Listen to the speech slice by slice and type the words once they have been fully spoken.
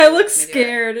I look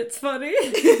scared. It's funny.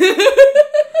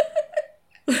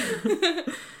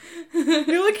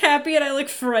 You look happy and I look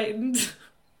frightened. She's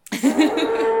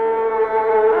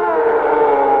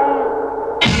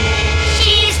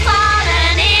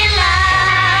fallen in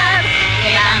love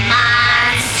with a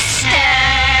monster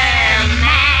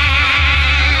man.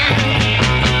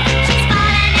 She's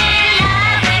fallen in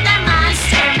love with a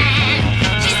monster man.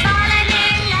 She's fallen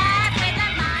in love with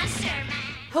a monster man.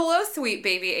 Hello, sweet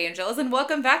baby angels, and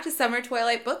welcome back to Summer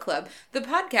Twilight Book Club, the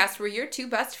podcast where your two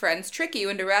best friends trick you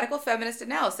into radical feminist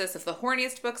analysis of the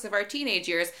horniest books of our teenage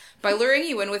years by luring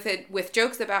you in with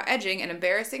jokes about edging and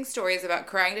embarrassing stories about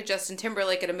crying to Justin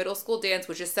Timberlake at a middle school dance,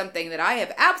 which is something that I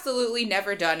have absolutely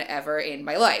never done ever in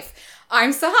my life.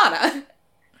 I'm Sahana.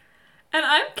 And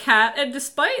I'm Kat, and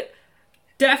despite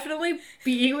definitely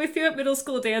being with you at middle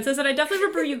school dances, and I definitely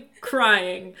remember you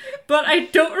crying, but I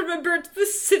don't remember it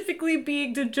specifically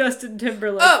being to Justin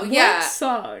Timberlake. Oh, yeah. What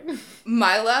song?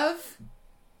 My Love.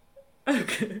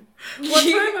 Okay.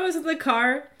 One time I was in the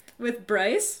car with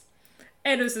Bryce,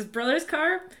 and it was his brother's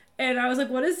car, and I was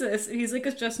like, what is this? And he's like,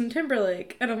 it's Justin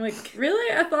Timberlake. And I'm like,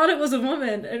 really? I thought it was a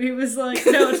woman. And he was like,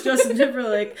 no, it's Justin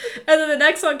Timberlake. And then the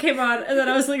next song came on, and then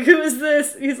I was like, who is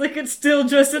this? And he's like, it's still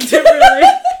Justin Timberlake.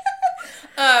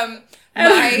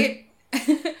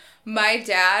 My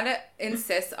dad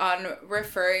insists on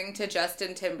referring to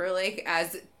Justin Timberlake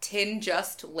as Tin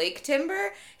Just Lake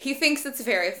Timber. He thinks it's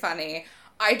very funny.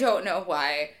 I don't know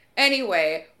why.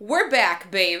 Anyway, we're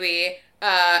back, baby.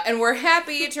 And we're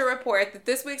happy to report that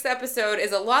this week's episode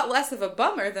is a lot less of a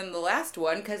bummer than the last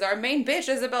one, because our main bitch,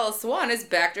 Isabella Swan, is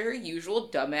back to her usual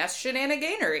dumbass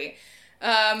shenaniganery.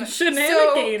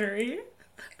 Shenaniganery?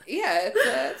 Yeah,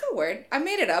 it's a word. I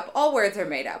made it up. All words are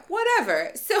made up.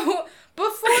 Whatever. So,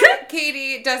 before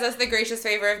Katie does us the gracious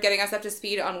favor of getting us up to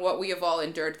speed on what we have all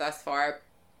endured thus far,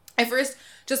 I first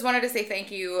just wanted to say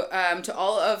thank you to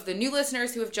all of the new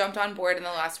listeners who have jumped on board in the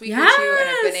last week or two and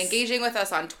have been engaging with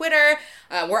us on Twitter.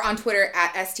 We're on Twitter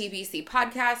at STBC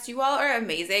Podcast. You all are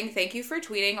amazing. Thank you for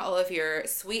tweeting all of your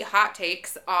sweet hot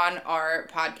takes on our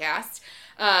podcast.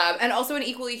 And also an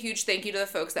equally huge thank you to the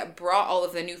folks that brought all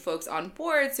of the new folks on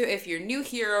board. So if you're new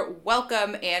here,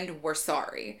 welcome, and we're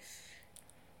sorry.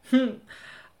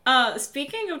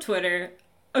 Speaking of Twitter,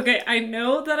 okay, I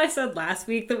know that I said last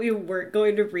week that we weren't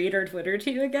going to read our Twitter to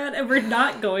you again, and we're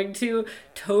not going to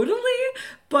totally,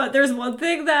 but there's one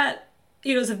thing that,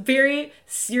 is a very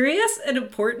serious and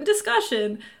important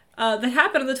discussion that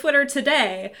happened on the Twitter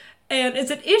today, and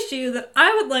it's an issue that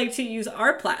I would like to use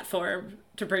our platform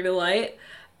to bring to light,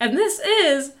 and this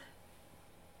is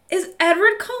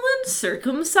Edward Cullen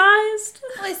circumcised?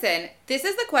 Listen, this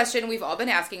is the question we've all been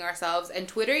asking ourselves, and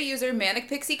Twitter user Manic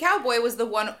Pixie Cowboy was the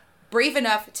one brave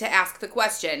enough to ask the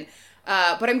question.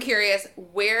 But I'm curious,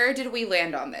 where did we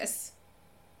land on this?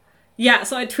 Yeah,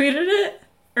 so I tweeted it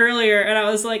earlier, and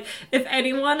I was like, if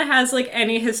anyone has,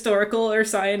 any historical or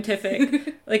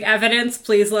scientific, evidence,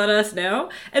 please let us know.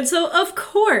 And so, of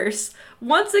course,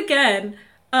 once again,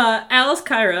 Alice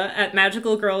Kyra at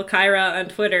Magical Girl Kyra on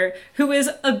Twitter, who is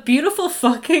a beautiful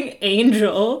fucking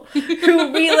angel,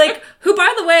 who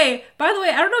by the way, I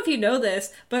don't know if you know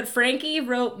this, but Frankie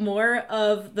wrote more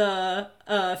of the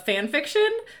fan fiction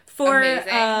for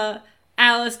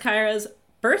Alice Kyra's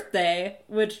birthday,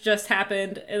 which just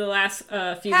happened in the last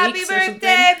few Happy weeks. Happy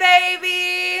birthday,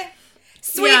 baby!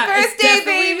 Sweet birthday,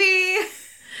 baby!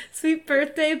 Sweet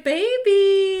birthday,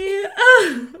 baby!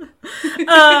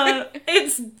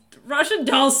 It's Russian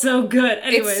Doll's so good.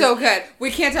 Anyways. It's so good.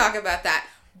 We can't talk about that.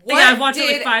 I've watched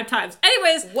it 5 times.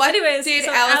 What did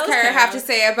Alice Kyra have to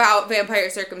say about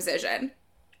vampire circumcision?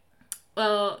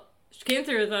 Well, she came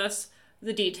through with us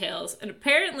the details, and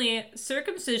apparently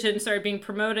circumcision started being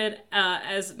promoted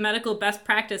as medical best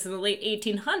practice in the late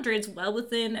 1800s, well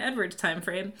within Edward's time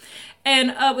frame,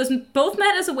 and was both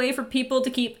meant as a way for people to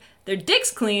keep their dicks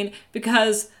clean,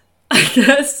 because I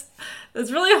guess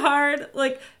it's really hard.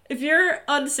 If you're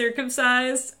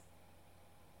uncircumcised,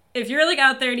 if you're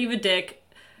out there and you have a dick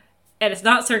and it's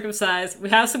not circumcised, we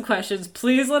have some questions.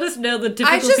 Please let us know the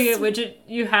difficulty at which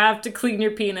you have to clean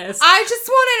your penis. I just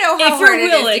want to know how hard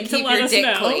it is to keep your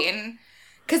dick clean.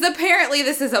 Because apparently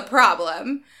this is a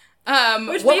problem.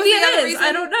 Which maybe it is.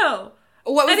 I don't know.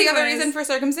 What was the other reason for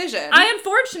circumcision? I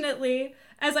unfortunately,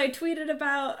 as I tweeted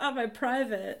about on my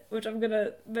private, which I'm going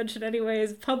to mention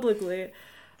anyways publicly.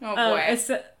 Oh boy.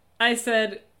 I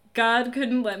said, God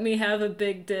couldn't let me have a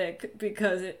big dick,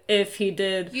 because if he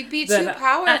did, you'd be too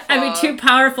powerful. I'd be too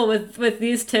powerful with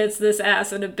these tits, this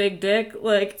ass, and a big dick.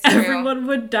 Everyone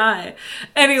would die.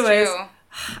 Anyways,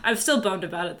 I'm still bummed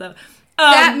about it though.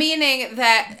 That meaning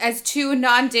that as two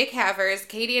non-dick havers,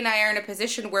 Katie and I are in a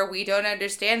position where we don't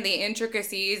understand the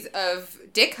intricacies of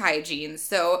dick hygiene.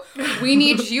 So we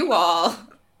need you all.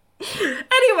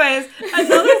 Anyways,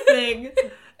 another thing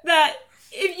that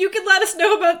if you can let us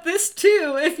know about this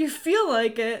too, if you feel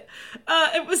like it.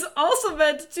 It was also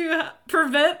meant to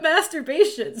prevent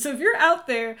masturbation. So if you're out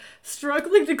there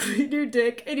struggling to clean your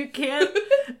dick and you can't,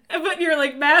 but you're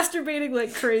like masturbating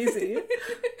like crazy,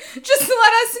 just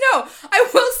let us know. I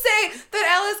will say that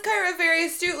Alice Kyra very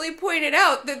astutely pointed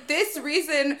out that this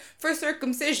reason for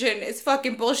circumcision is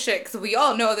fucking bullshit, because we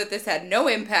all know that this had no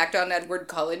impact on Edward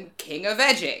Cullen, king of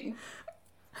edging.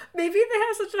 maybe they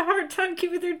have such a hard time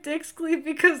keeping their dicks clean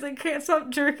because they can't stop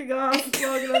jerking off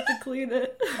long enough to clean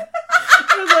it.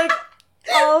 Or like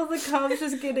all of the cum's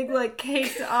just getting like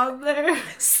caked on there.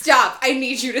 Stop. I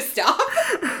need you to stop.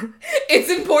 It's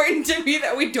important to me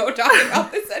that we don't talk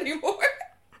about this anymore.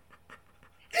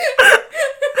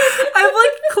 I'm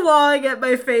like clawing at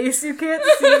my face. You can't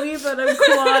see me, but I'm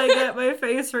clawing at my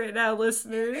face right now,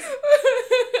 listeners.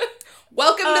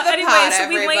 Welcome to the anyway, pod, so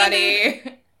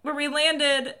everybody. Where we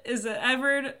landed is that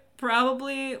Edward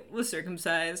probably was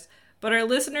circumcised, but our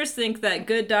listeners think that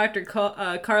good Dr.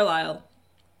 Carlisle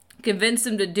convinced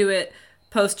him to do it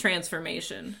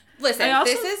post-transformation. Listen,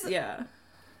 this is... Yeah.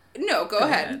 No, go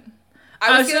ahead.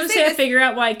 I was going to say, I figure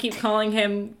out why I keep calling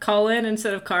him Cullen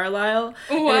instead of Carlisle.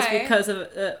 Why? It's because of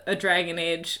a Dragon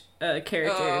Age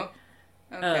character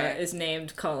Okay. is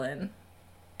named Cullen.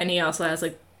 And he also has,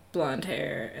 like, blonde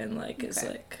hair and, like, is,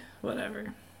 like,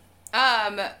 whatever.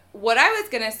 What I was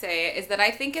gonna say is that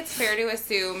I think it's fair to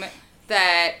assume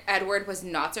that Edward was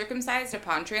not circumcised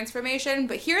upon transformation,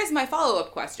 but here is my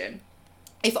follow-up question.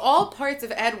 If all parts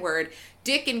of Edward,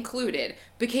 dick included,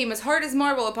 became as hard as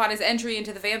marble upon his entry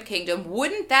into the Vamp Kingdom,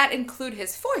 wouldn't that include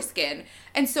his foreskin?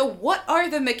 And so what are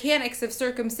the mechanics of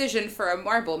circumcision for a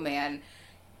marble man?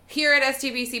 Here at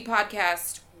STBC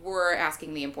Podcast, we're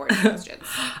asking the important questions.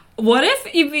 What if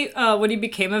when you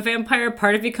became a vampire,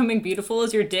 part of becoming beautiful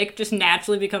is your dick just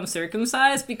naturally becomes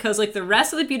circumcised because, like, the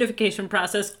rest of the beautification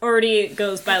process already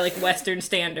goes by, like, Western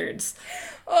standards?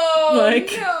 Oh,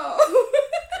 like, no.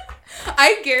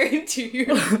 I guarantee you,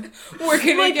 we're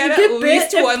gonna like, get you at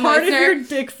least bit one and part listener. of your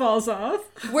dick falls off.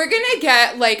 We're gonna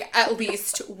get, like, at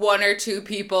least one or two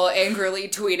people angrily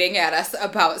tweeting at us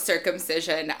about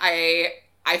circumcision. I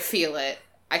feel it.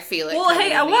 I feel it. Well,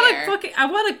 hey, I want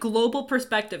want a global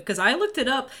perspective because I looked it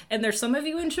up, and there's some of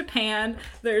you in Japan,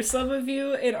 there's some of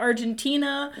you in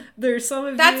Argentina, there's some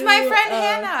of That's you. my friend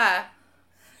Hannah.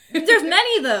 There's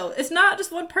many though. It's not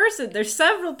just one person. There's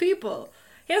several people.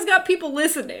 He has got people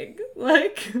listening.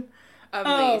 Like,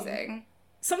 Amazing.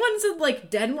 someone's in like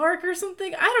Denmark or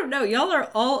something. I don't know. Y'all are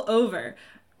all over.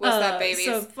 What's up, babies?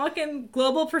 So fucking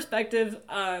global perspective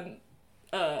on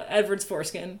Edward's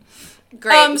foreskin.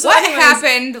 Great. so what anyways-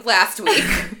 happened last week?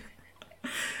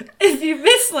 If you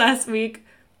missed last week,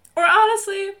 or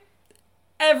honestly,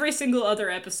 every single other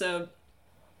episode,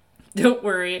 don't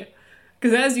worry.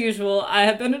 Because as usual, I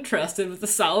have been entrusted with the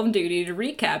solemn duty to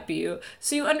recap you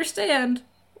so you understand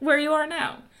where you are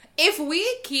now. If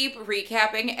we keep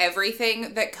recapping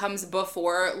everything that comes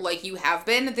before like you have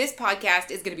been, this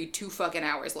podcast is going to be 2 fucking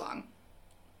hours long.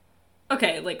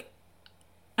 Okay, like,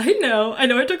 I know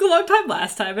it took a long time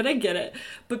last time, and I get it,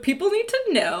 but people need to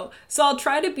know, so I'll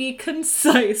try to be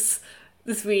concise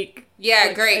this week. Yeah,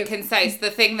 Like, great, concise,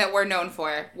 the thing that we're known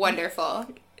for.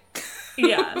 Wonderful.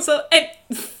 Yeah, so,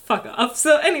 fuck off.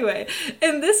 So anyway,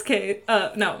 in this case,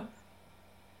 no.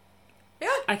 Yeah.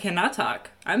 I cannot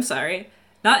talk. I'm sorry.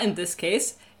 Not in this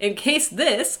case. In case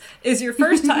this is your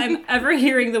first time ever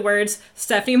hearing the words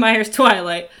Stephenie Meyer's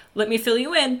Twilight, let me fill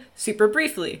you in super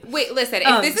briefly. Wait, listen,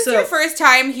 if this is your first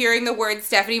time hearing the word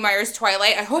Stephenie Meyer's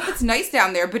Twilight, I hope it's nice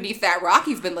down there beneath that rock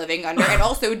you've been living under. And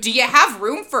also, do you have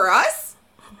room for us?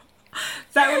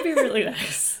 That would be really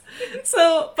nice.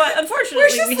 So, but unfortunately, We're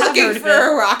just we have looking heard for of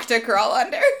it. a rock to crawl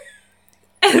under.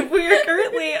 And we are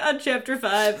currently on chapter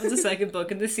 5 of the second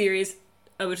book in the series,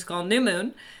 which is called New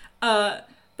Moon.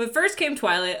 But first came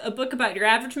Twilight, a book about your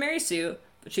average Mary Sue,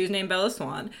 but she was named Bella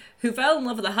Swan, who fell in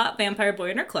love with a hot vampire boy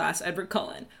in her class, Edward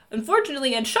Cullen.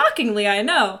 Unfortunately, and shockingly, I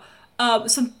know,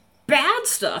 some bad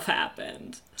stuff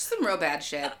happened. Some real bad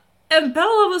shit. And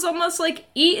Bella was almost, like,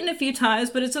 eaten a few times,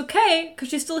 but it's okay, because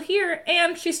she's still here,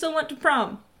 and she still went to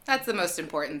prom. That's the most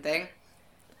important thing.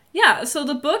 Yeah, so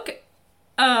the book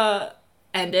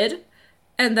ended,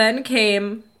 and then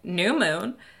came New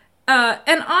Moon.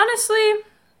 And honestly,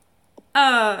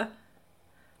 sorry,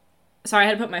 I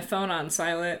had to put my phone on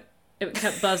silent. It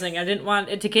kept buzzing. I didn't want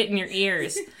it to get in your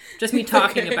ears. Just me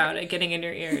talking about it getting in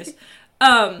your ears.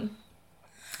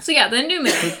 So yeah, the new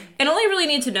moon. And all you really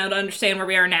need to know to understand where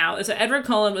we are now is that Edward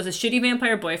Cullen was a shitty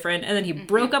vampire boyfriend, and then he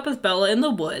broke up with Bella in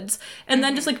the woods, and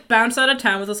then just like bounced out of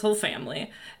town with his whole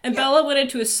family. And Bella went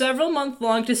into a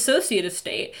several-month-long dissociative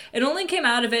state, and only came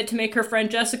out of it to make her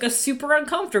friend Jessica super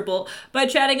uncomfortable by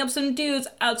chatting up some dudes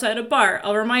outside a bar.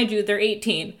 I'll remind you, they're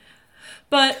 18.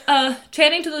 But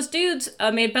chatting to those dudes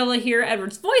made Bella hear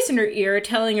Edward's voice in her ear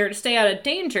telling her to stay out of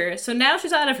danger, so now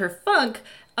she's out of her funk,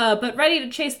 but ready to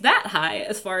chase that high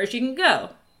as far as she can go.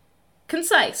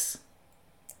 Concise.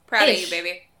 Proud of Ish. you,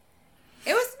 baby.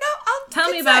 It was Tell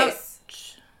me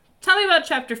about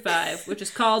chapter 5, which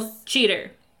is called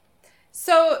Cheater.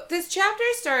 So this chapter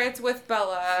starts with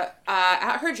Bella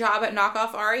at her job at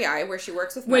Knockoff REI, where she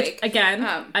works with Which, Mike.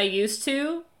 again, I used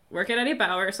to work at Eddie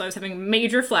Bauer, so I was having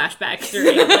major flashbacks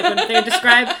during like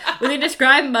when they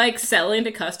describe Mike selling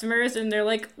to customers, and they're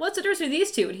like, "What's the difference between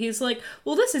these two?" And he's like,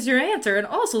 "Well, this is your answer, and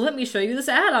also let me show you this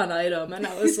add-on item." And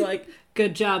I was like,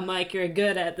 "Good job, Mike. You're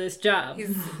good at this job."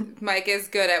 Mike is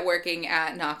good at working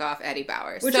at Knockoff Eddie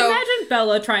Bauer. Which so imagine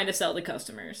Bella trying to sell to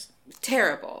customers.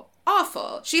 terrible.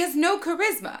 Awful. She has no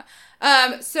charisma.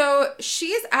 So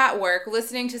she's at work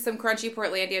listening to some crunchy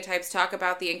Portlandia types talk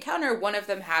about the encounter one of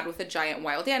them had with a giant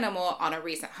wild animal on a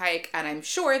recent hike, and I'm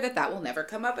sure that will never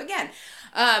come up again.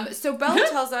 So Bella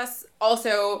tells us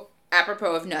also,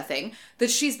 apropos of nothing, that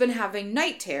she's been having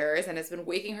night terrors and has been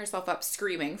waking herself up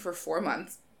screaming for 4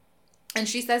 months. And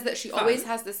she says that she always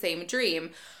has the same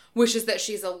dream, which is that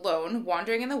she's alone,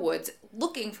 wandering in the woods,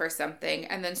 looking for something,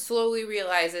 and then slowly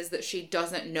realizes that she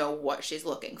doesn't know what she's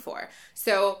looking for.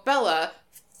 So Bella,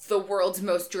 the world's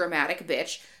most dramatic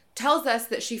bitch, tells us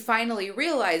that she finally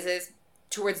realizes,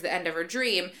 towards the end of her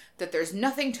dream, that there's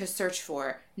nothing to search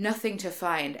for, nothing to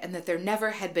find, and that there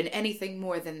never had been anything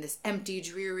more than this empty,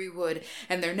 dreary wood,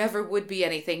 and there never would be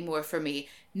anything more for me.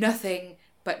 Nothing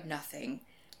but nothing.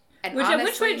 And At which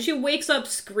honestly, point she wakes up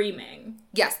screaming.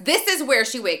 yes, this is where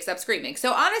she wakes up screaming.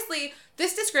 So honestly,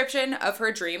 this description of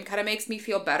her dream kind of makes me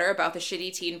feel better about the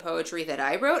shitty teen poetry that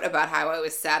I wrote about how I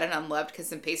was sad and unloved because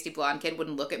some pasty blonde kid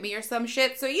wouldn't look at me or some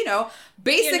shit. So,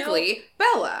 basically,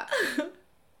 Bella.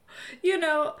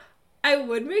 I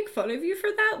would make fun of you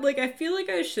for that. Like, I feel like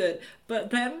I should.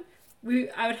 But then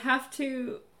I would have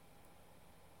to,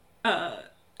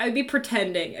 I'd be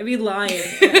pretending. I'd be lying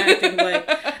and acting like,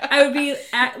 I would be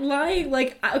lying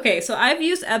like, okay, so I've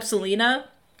used Epsilina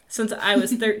since I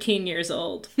was 13 years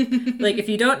old. Like, if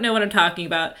you don't know what I'm talking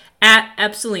about, at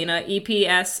Epsilina,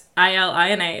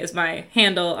 Epsilina is my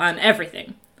handle on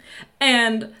everything.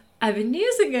 And I've been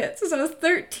using it since I was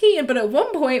 13, but at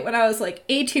one point when I was like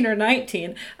 18 or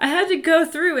 19, I had to go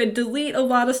through and delete a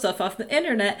lot of stuff off the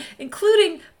internet,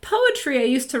 including poetry I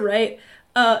used to write,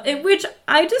 in which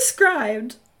I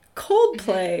described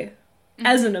Coldplay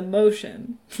as an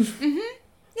emotion.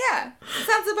 Yeah,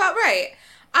 sounds about right.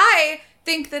 I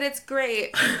think that it's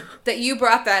great that you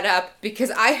brought that up because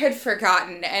I had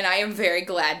forgotten, and I am very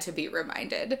glad to be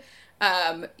reminded.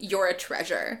 You're a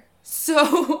treasure.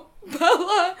 So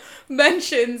Bella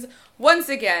mentions once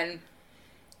again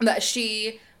that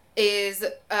she is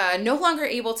no longer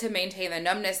able to maintain the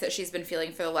numbness that she's been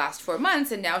feeling for the last 4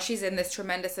 months, and now she's in this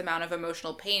tremendous amount of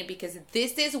emotional pain because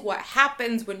this is what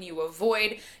happens when you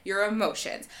avoid your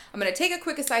emotions. I'm going to take a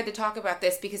quick aside to talk about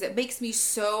this because it makes me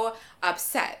so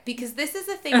upset, because this is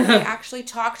a thing that I actually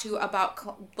talk to about,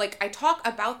 I talk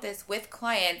about this with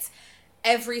clients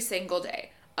every single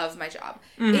day of my job.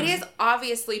 It is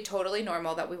obviously totally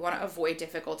normal that we want to avoid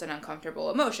difficult and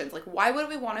uncomfortable emotions. Like, why would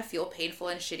we want to feel painful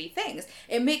and shitty things?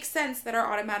 It makes sense that our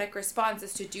automatic response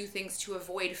is to do things to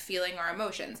avoid feeling our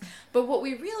emotions. But what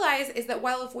we realize is that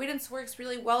while avoidance works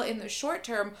really well in the short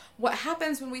term, what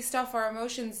happens when we stuff our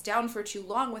emotions down for too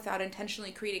long without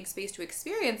intentionally creating space to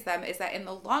experience them is that in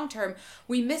the long term,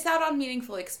 we miss out on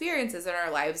meaningful experiences in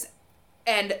our lives,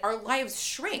 and our lives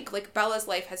shrink, like Bella's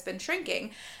life has been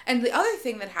shrinking. And the other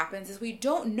thing that happens is we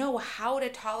don't know how to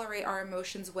tolerate our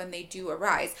emotions when they do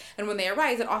arise. And when they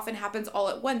arise, it often happens all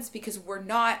at once because we're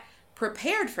not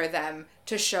prepared for them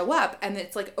to show up. And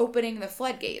it's like opening the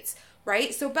floodgates,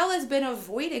 right? So Bella's been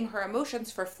avoiding her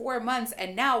emotions for 4 months.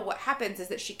 And now what happens is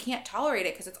that she can't tolerate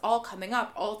it because it's all coming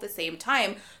up all at the same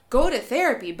time. Go to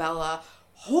therapy, Bella.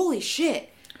 Holy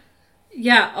shit.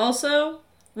 Yeah, also,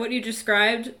 what you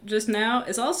described just now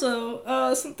is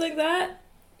also something that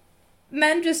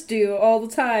men just do all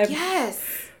the time.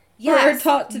 Yes. Or are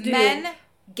taught to do. Men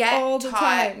get all the taught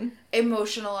time.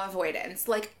 emotional avoidance.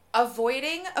 Like,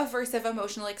 avoiding aversive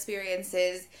emotional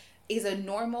experiences is a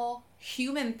normal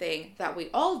human thing that we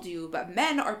all do, but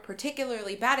men are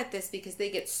particularly bad at this because they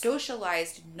get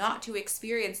socialized not to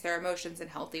experience their emotions in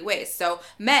healthy ways. So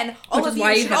men, all Which of is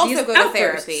why you you should have also these go to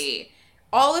outbursts. therapy.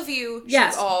 All of you should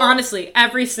Yes, all... honestly,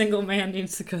 every single man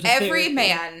needs to go to therapy. Every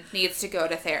man needs to go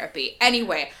to therapy.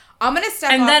 Anyway, I'm going to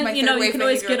step And off then, my you know, third you wave can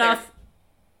always behavioral get therapy. off.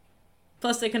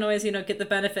 Plus, they can always, you know, get the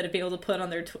benefit of being able to put on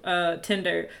their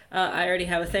Tinder, I already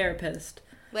have a therapist.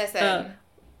 Listen.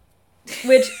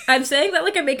 Which, I'm saying that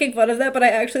like I'm making fun of that, but I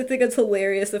actually think it's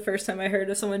hilarious the first time I heard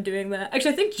of someone doing that.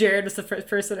 Actually, I think Jared was the first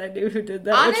person I knew who did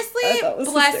that. Honestly, which I thought was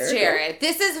bless hysterical. Jared.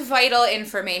 This is vital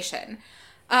information.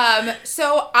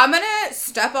 So I'm gonna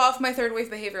step off my third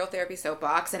wave behavioral therapy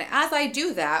soapbox, and as I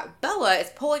do that, Bella is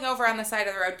pulling over on the side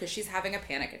of the road because she's having a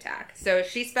panic attack. So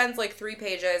she spends like 3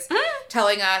 pages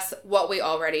telling us what we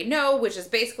already know, which is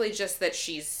basically just that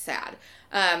she's sad.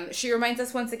 She reminds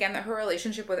us once again that her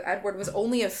relationship with Edward was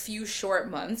only a few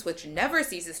short months, which never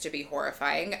ceases to be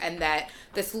horrifying, and that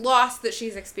this loss that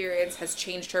she's experienced has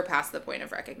changed her past the point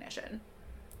of recognition.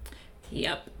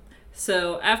 Yep.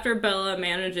 So after Bella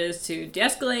manages to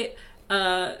de-escalate,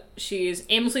 she's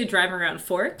aimlessly driving around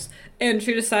Forks, and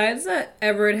she decides that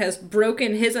Edward has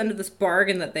broken his end of this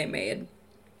bargain that they made.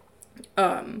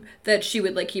 That she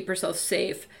would like keep herself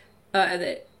safe,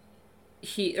 that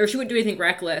she wouldn't do anything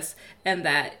reckless, and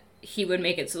that he would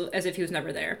make it so, as if he was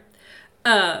never there.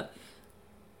 Yeah,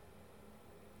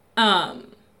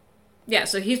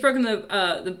 so he's broken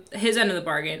his end of the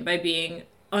bargain by being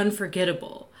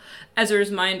unforgettable. As a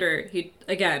reminder, he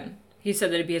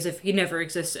said that it'd be as if he never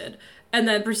existed, and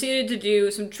then proceeded to do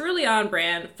some truly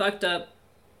on-brand, fucked up,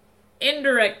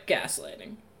 indirect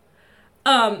gaslighting.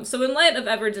 So in light of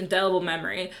Edward's indelible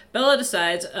memory, Bella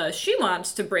decides she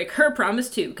wants to break her promise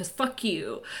too, because fuck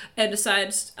you, and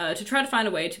decides to try to find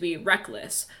a way to be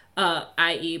reckless,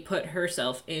 i.e. put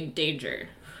herself in danger.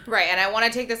 Right, and I want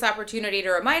to take this opportunity to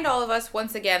remind all of us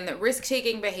once again that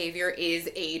risk-taking behavior is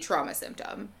a trauma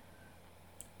symptom.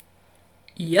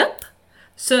 Yep.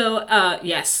 So,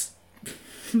 yes.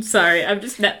 I'm sorry, I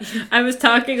was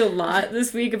talking a lot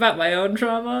this week about my own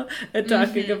trauma, and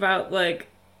talking about, like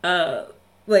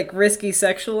risky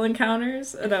sexual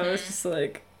encounters, and I was just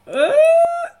like,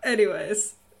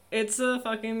 anyways, it's a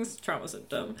fucking trauma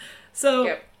symptom. So,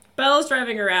 Yep. Bella's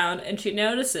driving around, and she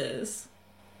notices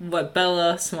what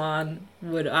Bella Swan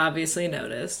would obviously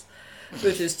notice,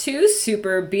 which is 2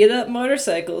 super beat-up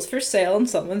motorcycles for sale in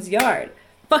someone's yard.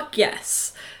 Fuck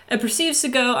yes. And proceeds to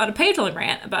go on a page-long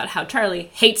rant about how Charlie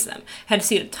hates them, had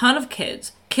seen a ton of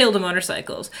kids killed in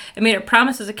motorcycles, and made her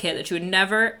promise as a kid that she would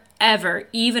never, ever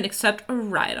even accept a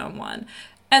ride on one.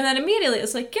 And then immediately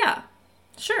it's like, yeah,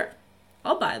 sure,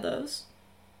 I'll buy those.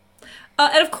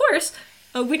 And of course,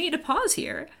 we need to pause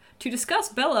here to discuss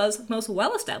Bella's most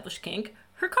well-established kink,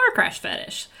 her car crash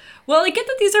fetish. Well, I get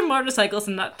that these are motorcycles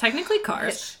and not technically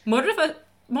cars.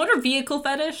 Motor vehicle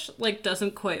fetish, like,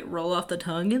 doesn't quite roll off the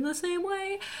tongue in the same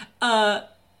way.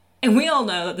 And we all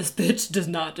know that this bitch does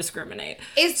not discriminate.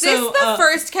 Is this the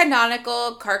first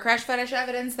canonical car crash fetish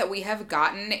evidence that we have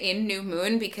gotten in New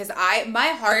Moon? Because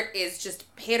my heart is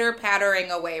just pitter-pattering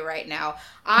away right now.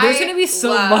 There's gonna be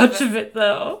so much of it,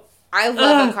 though. I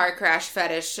love a car crash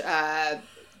fetish,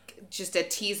 just a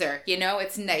teaser, you know?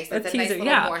 It's nice. It's a nice little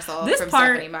morsel from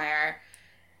Stephanie Meyer.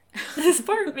 This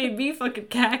part made me fucking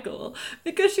cackle,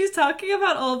 because she's talking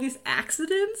about all these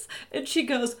accidents, and she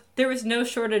goes, there was no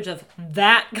shortage of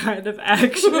that kind of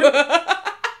action.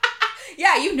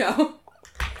 Yeah, you know.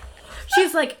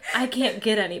 She's like, I can't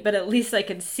get any, but at least I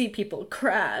can see people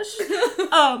crash.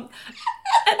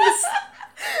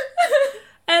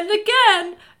 And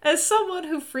again, as someone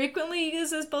who frequently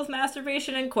uses both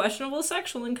masturbation and questionable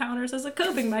sexual encounters as a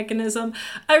coping mechanism,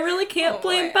 I really can't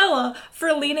blame Bella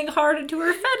for leaning hard into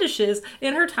her fetishes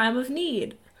in her time of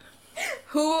need.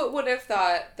 Who would have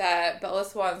thought that Bella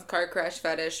Swan's car crash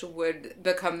fetish would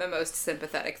become the most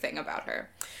sympathetic thing about her?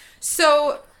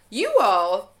 So, you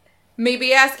all may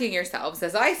be asking yourselves,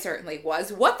 as I certainly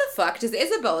was, what the fuck does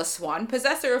Isabella Swan,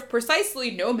 possessor of precisely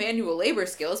no manual labor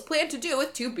skills, plan to do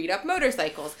with 2 beat-up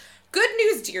motorcycles? Good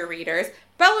news, dear readers.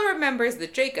 Bella remembers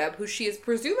that Jacob, who she has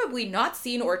presumably not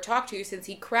seen or talked to since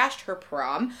he crashed her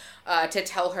prom, to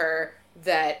tell her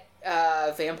that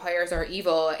vampires are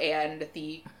evil and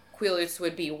the Quaaludes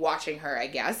would be watching her, I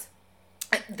guess.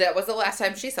 That was the last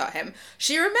time she saw him.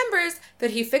 She remembers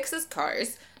that he fixes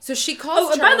cars, so she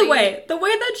calls Charlie. Charlie. By the way,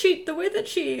 the way that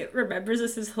she remembers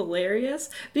this is hilarious,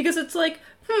 because it's like,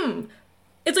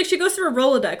 it's like she goes through a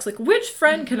Rolodex, like, which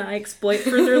friend can I exploit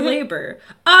for their labor?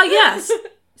 Yes,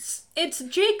 it's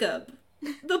Jacob,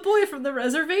 the boy from the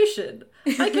reservation.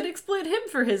 I can exploit him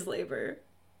for his labor.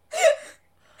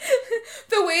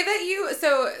 The way that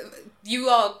you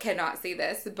all cannot see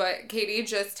this, but Katie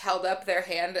just held up their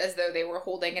hand as though they were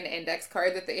holding an index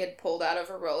card that they had pulled out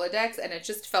of a Rolodex, and it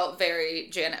just felt very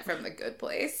Janet from The Good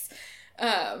Place.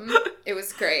 It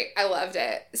was great. I loved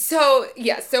it. So,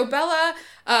 so Bella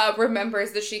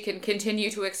remembers that she can continue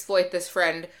to exploit this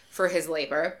friend for his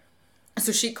labor.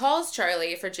 So she calls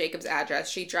Charlie for Jacob's address.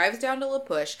 She drives down to La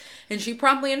Push, and she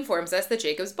promptly informs us that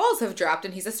Jacob's balls have dropped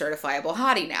and he's a certifiable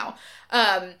hottie now.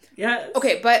 Yes.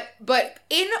 Okay, but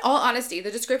in all honesty,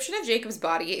 the description of Jacob's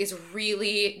body is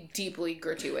really deeply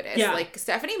gratuitous. Yeah, Like,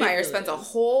 Stephanie Meyer really spends a is.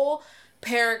 whole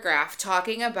paragraph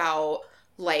talking about,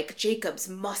 like, Jacob's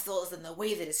muscles and the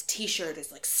way that his t-shirt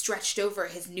is, like, stretched over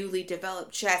his newly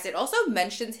developed chest. It also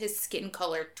mentions his skin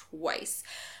color twice.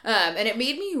 And it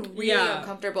made me really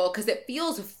uncomfortable because it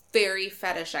feels very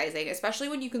fetishizing, especially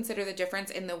when you consider the difference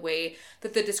in the way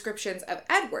that the descriptions of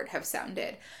Edward have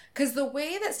sounded. Because the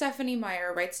way that Stephanie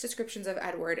Meyer writes descriptions of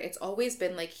Edward, it's always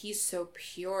been like he's so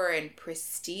pure and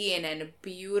pristine and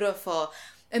beautiful.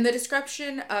 And the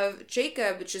description of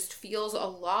Jacob just feels a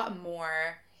lot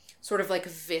more sort of like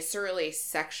viscerally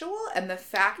sexual, and the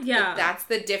fact that that's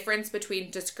the difference between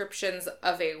descriptions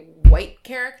of a white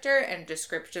character and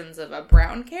descriptions of a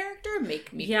brown character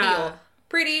make me feel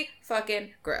pretty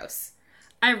fucking gross.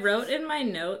 I wrote in my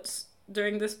notes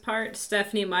during this part,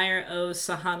 Stephanie Meyer owes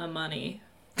Sahana money.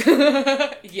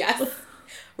 Yes.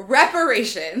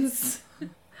 Reparations.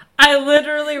 I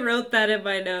literally wrote that in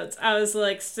my notes. I was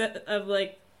like,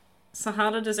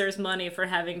 Sahana deserves money for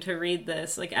having to read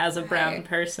this, like, as a brown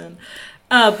person.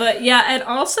 But yeah, and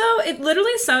also, it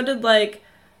literally sounded like,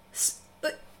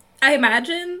 I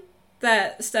imagine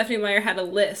that Stephanie Meyer had a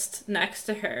list next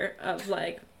to her of,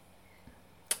 like,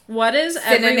 what is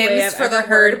every way Synonyms I've for the ever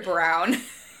heard word brown.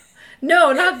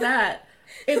 No, not that.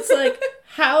 It's like,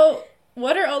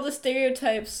 what are all the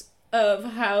stereotypes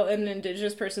of how an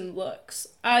indigenous person looks?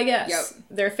 Yes,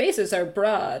 their faces are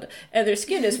broad, and their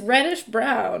skin is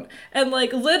reddish-brown, and,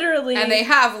 like, literally... And they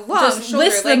have long,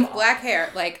 shoulder-length black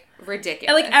hair. Like, ridiculous.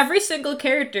 And, like, every single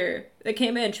character that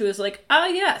came in, she was like,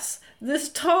 yes, this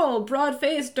tall,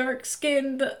 broad-faced,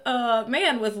 dark-skinned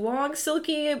man with long,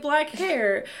 silky black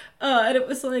hair. And it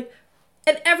was like...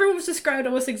 And everyone was described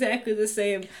almost exactly the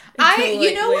same.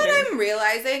 You know what I'm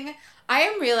realizing? I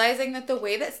am realizing that the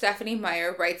way that Stephanie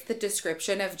Meyer writes the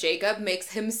description of Jacob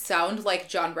makes him sound like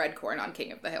John Redcorn on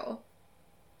King of the Hill.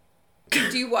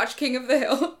 Do you watch King of the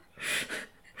Hill?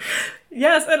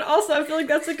 Yes, and also I feel like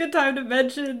that's a good time to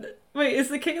mention... Wait, is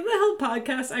the King of the Hill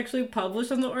podcast actually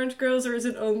published on the Orange Girls, or is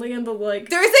it only in the, like...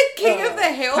 There's a King of the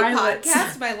Hill pilots?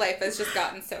 podcast. My life has just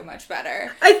gotten so much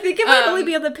better. I think it might only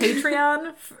be on the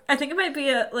Patreon. I think it might be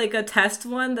a test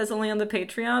one that's only on the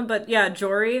Patreon, but yeah,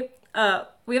 Jory...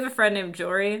 we have a friend named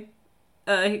Jory.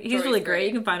 He's Jory's really great.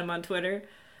 You can find him on Twitter.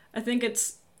 I think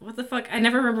it's... What the fuck? I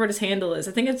never remember what his handle is.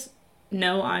 I think it's...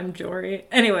 No, I'm Jory.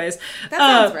 Anyways. That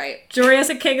sounds right. Jory has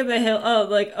a King of the Hill...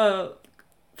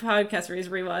 podcast where he's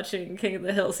rewatching King of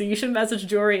the Hill. So you should message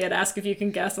Jory and ask if you can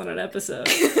guess on an episode.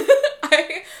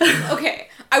 Okay.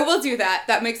 I will do that.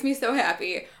 That makes me so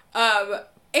happy.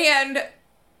 And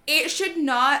it should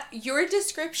not... Your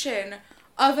description...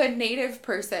 of a native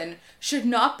person should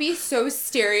not be so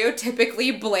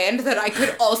stereotypically bland that I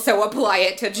could also apply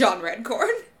it to John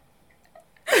Redcorn.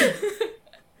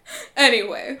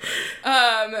 Anyway,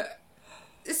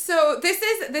 so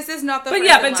this is not the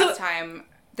last time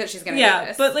that she's gonna do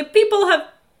this. But like people have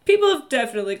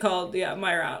definitely called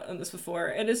Meyer out on this before,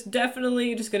 and it's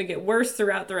definitely just gonna get worse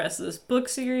throughout the rest of this book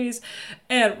series,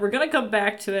 and we're gonna come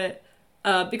back to it.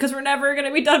 Because we're never going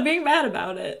to be done being mad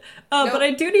about it. Nope. But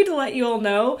I do need to let you all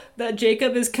know that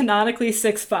Jacob is canonically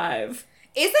 6'5".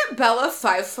 Isn't Bella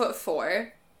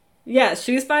 5'4"? Yes,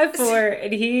 she's 5'4",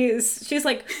 and she's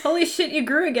like, holy shit, you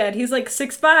grew again. He's like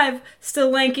 6'5",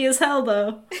 still lanky as hell,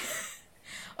 though.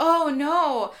 Oh,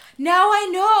 no. Now I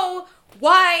know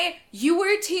why you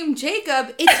were Team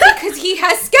Jacob. It's because he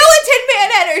has Skeleton Man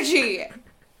energy.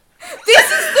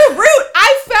 This is the route!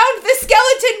 I found the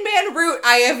Skeleton Man route!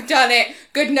 I have done it!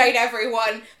 Good night,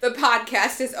 everyone. The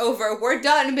podcast is over. We're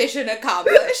done. Mission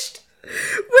accomplished.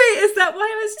 Wait, is that why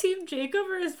I was Team Jacob,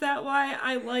 or is that why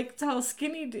I like tall,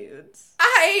 skinny dudes?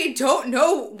 I don't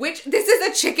know which... This is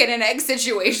a chicken and egg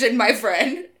situation, my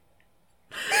friend.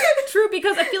 True,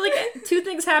 because I feel like two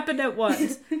things happened at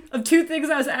once. Of two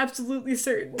things I was absolutely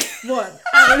certain. One,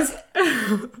 I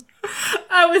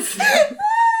was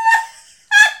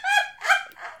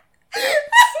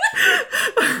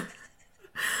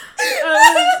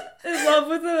in love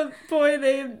with a boy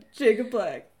named Jacob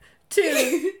Black.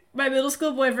 Two, my middle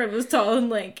school boyfriend was tall and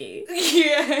lanky.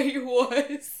 Yeah, he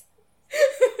was.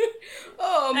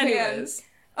 Oh, Anyways.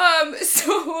 man.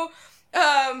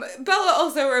 Bella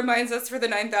also reminds us for the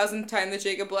 9,000th time that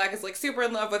Jacob Black is, like, super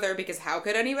in love with her, because how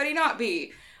could anybody not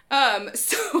be?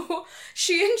 So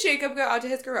she and Jacob go out to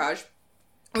his garage.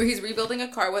 where he's rebuilding a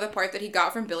car with a part that he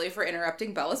got from Billy for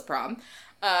interrupting Bella's prom.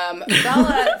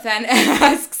 Bella then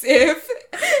asks if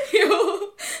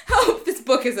he'll help. This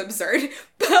book is absurd.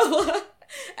 Bella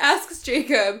asks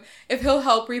Jacob if he'll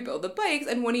help rebuild the bikes,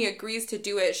 and when he agrees to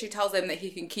do it, she tells him that he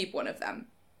can keep one of them.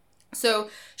 So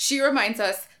she reminds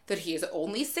us that he is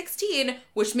only 16,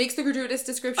 which makes the gratuitous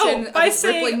description of his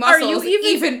rippling muscles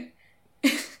even...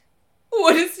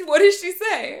 What does she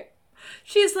say?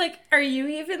 She's like, are you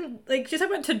even, like, she's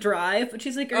talking about to drive, but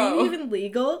she's like, are you even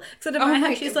legal? Except in my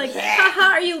head, she's like,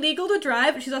 haha, are you legal to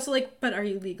drive? But she's also like, but are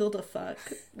you legal to fuck?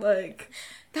 Like...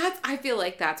 I feel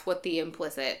like that's what the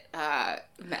implicit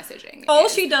messaging All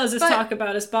is. she does is talk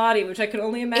about his body, which I can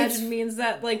only imagine means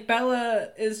that, like, Bella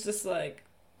is just like...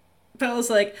 Bella's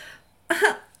like,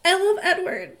 I love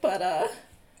Edward, but,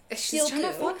 she's trying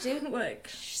to fuck, dude. Like...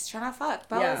 She's trying to fuck.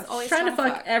 Bella's always trying to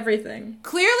fuck everything.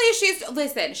 Clearly she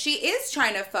is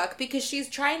trying to fuck because she's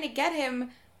trying to get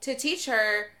him to teach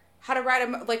her how to ride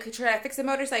try to fix a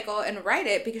motorcycle and ride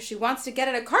it because she wants to get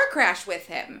in a car crash with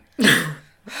him.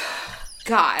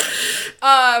 God.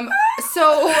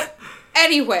 So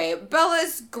anyway,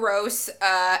 Bella's gross,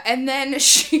 and then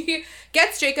she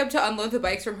gets Jacob to unload the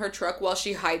bikes from her truck while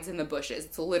she hides in the bushes.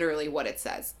 It's literally what it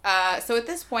says. So at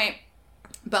this point,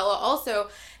 Bella also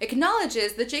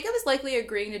acknowledges that Jacob is likely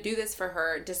agreeing to do this for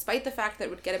her, despite the fact that it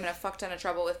would get him in a fuck ton of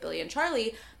trouble with Billy and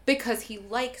Charlie, because he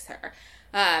likes her.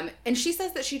 And she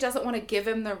says that she doesn't want to give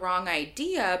him the wrong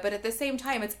idea, but at the same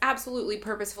time, it's absolutely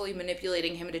purposefully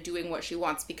manipulating him into doing what she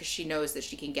wants because she knows that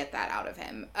she can get that out of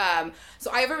him. So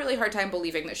I have a really hard time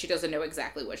believing that she doesn't know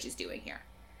exactly what she's doing here.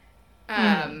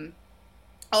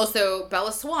 Also,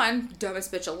 Bella Swan, dumbest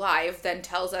bitch alive, then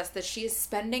tells us that she is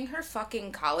spending her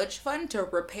fucking college fund to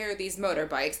repair these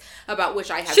motorbikes, about which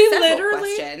I have several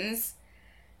questions.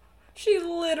 She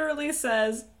literally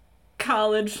says,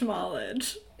 college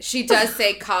schmollage. She does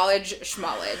say college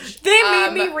schmollage. They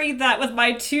made me read that with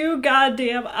my 2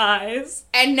 goddamn eyes.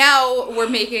 And now we're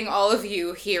making all of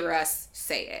you hear us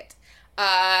say it.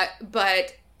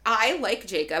 But I, like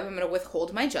Jacob, I'm going to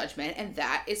withhold my judgment, and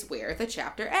that is where the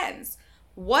chapter ends.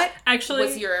 What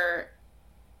was your...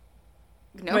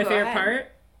 No, my favorite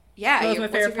part? Yeah. What was my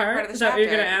favorite part? Is that what you're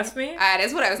going to ask me? That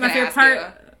is what I was going to ask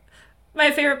you.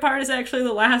 My favorite part is actually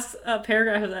the last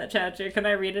paragraph of that chapter. Can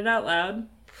I read it out loud?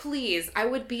 Please. I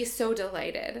would be so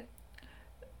delighted.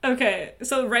 Okay.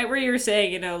 So right where you were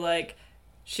saying,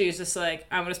 she's just like,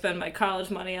 I'm going to spend my college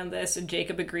money on this, and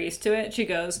Jacob agrees to it. She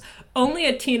goes, only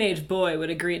a teenage boy would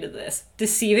agree to this.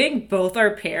 Deceiving both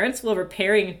our parents while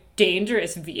repairing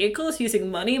dangerous vehicles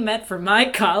using money meant for my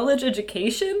college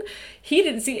education? He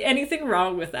didn't see anything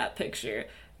wrong with that picture.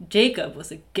 Jacob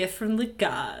was a gift from the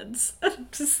gods. I'm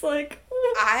just like,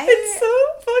 it's so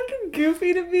fucking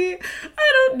goofy to me.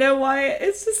 I don't know why.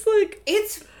 It's just like...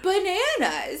 It's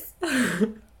bananas.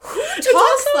 Who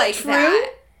talks like true.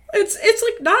 That? It's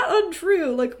like not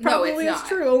untrue. Like probably no, it's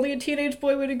true. Only a teenage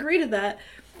boy would agree to that.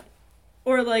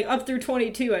 Or like up through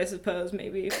 22, I suppose,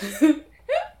 maybe. I feel like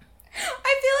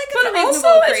it's but a also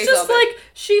it's just like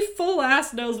she full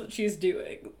ass knows what she's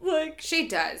doing. Like she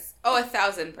does. Oh,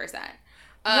 1,000%.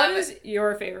 What is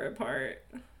your favorite part?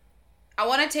 I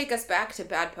want to take us back to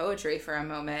bad poetry for a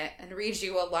moment and read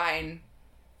you a line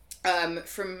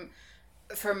from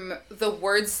the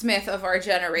wordsmith of our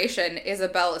generation,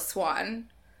 Isabella Swan,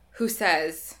 who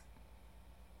says,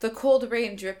 "The cold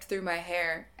rain dripped through my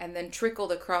hair and then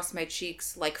trickled across my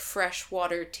cheeks like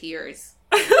freshwater tears."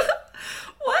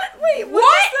 What? Wait,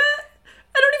 what? Is that?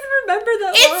 I don't even remember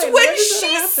that It's line. when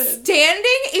she's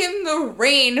standing in the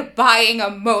rain buying a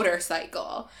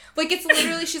motorcycle. Like, it's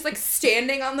literally, she's like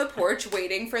standing on the porch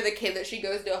waiting for the kid that she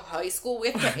goes to high school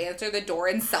with to answer the door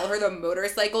and sell her the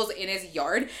motorcycles in his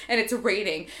yard. And it's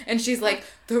raining. And she's like,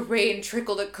 the rain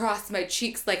trickled across my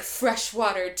cheeks like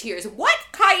freshwater tears. What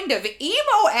kind of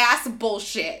emo-ass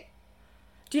bullshit?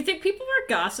 Do you think people were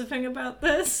gossiping about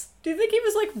this? Do you think he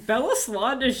was like, Bella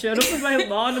Swan just showed up in my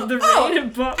lawn in the rain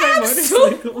and bought my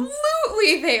motorcycles?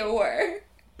 Absolutely they were.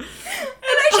 And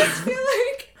I just feel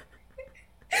like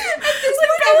at this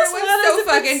point everyone's so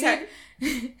fucking tired.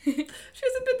 She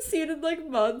hasn't been seen in like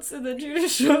months, and then she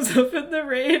just shows up in the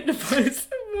rain to buy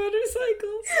some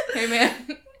motorcycles. Hey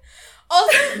man.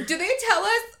 Also, do they tell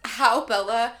us how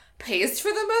Bella pays for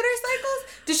the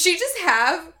motorcycles? Does she just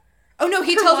have... Oh no,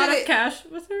 he tells her that... cash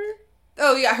with her?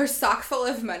 Oh yeah, her sock full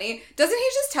of money. Doesn't he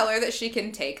just tell her that she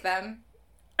can take them?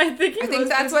 I think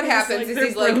that's what happens, is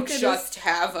he's like, just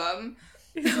have them.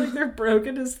 He's like, they're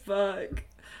broken as fuck.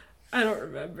 I don't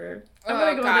remember. I'm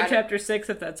gonna go on to chapter 6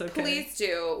 if that's okay. Please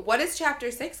do. What is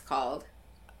chapter 6 called?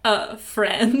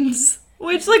 Friends.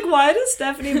 Which, like, why does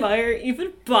Stephanie Meyer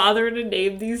even bother to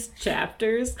name these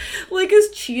chapters? Like,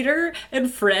 is Cheater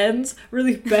and Friends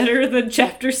really better than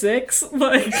chapter 6?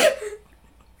 Like,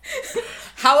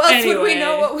 How else would we Anyway.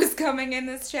 know what was coming in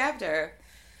this chapter?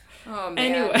 Oh,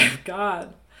 man. anyway,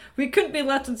 God. We couldn't be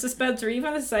left in suspense for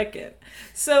even a second.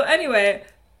 So, anyway,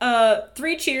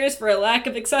 3 cheers for a lack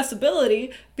of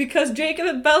accessibility because Jacob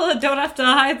and Bella don't have to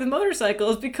hide the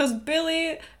motorcycles because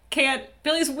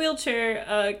Billy's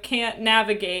wheelchair can't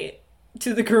navigate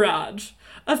to the garage.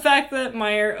 A fact that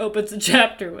Meyer opens a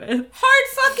chapter with. Hard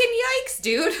fucking yikes,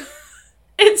 dude.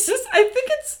 It's just, I think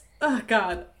it's, oh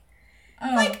God.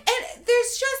 Like, and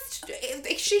there's just,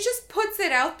 she just puts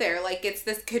it out there like it's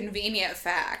this convenient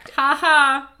fact.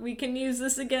 Haha, we can use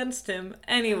this against him.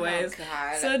 Anyways, Oh,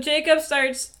 God. so Jacob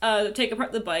starts to take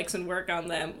apart the bikes and work on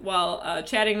them while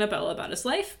chatting to Bella about his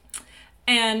life.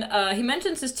 And he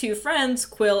mentions his 2 friends,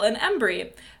 Quill and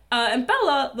Embry. And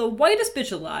Bella, the whitest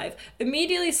bitch alive,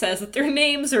 immediately says that their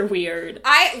names are weird.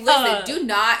 Listen, do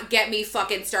not get me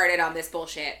fucking started on this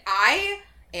bullshit. I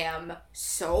am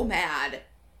so mad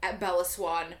at Bella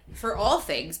Swan for all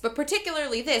things, but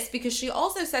particularly this, because she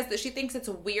also says that she thinks it's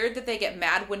weird that they get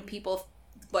mad when people,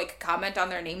 like, comment on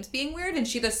their names being weird, and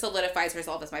she just solidifies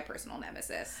herself as my personal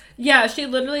nemesis. Yeah, she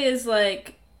literally is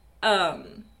like, yeah,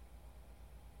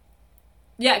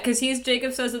 because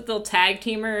Jacob says that they'll tag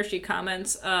team her if she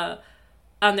comments, on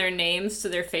their names to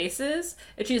their faces,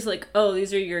 and she's like, oh,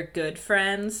 these are your good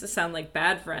friends? They sound like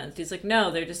bad friends. He's like, no,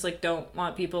 they're just, like, don't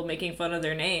want people making fun of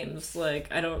their names. Like,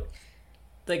 I don't,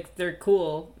 like, they're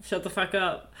cool. Shut the fuck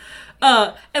up.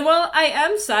 And while I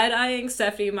am side-eyeing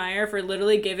Stephanie Meyer for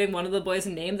literally giving one of the boys a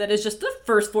name that is just the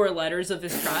first 4 letters of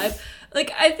his tribe,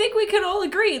 like, I think we can all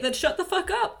agree that shut the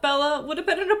fuck up, Bella, would have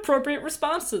been an appropriate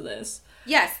response to this.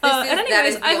 Yes, and that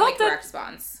anyways, is the I only hope that- correct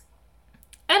response.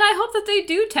 And I hope that they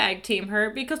do tag team her,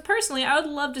 because personally, I would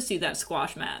love to see that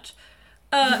squash match.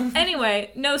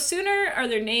 Anyway, no sooner are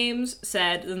their names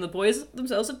said than the boys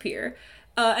themselves appear.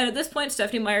 And at this point,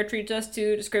 Stephanie Meyer treats us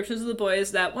to descriptions of the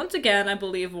boys that, once again, I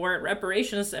believe warrant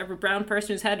reparations to every brown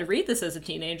person who's had to read this as a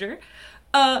teenager.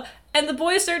 And the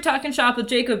boys start talking shop with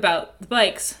Jacob about the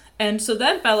bikes. And so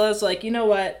then Bella's like, you know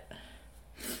what?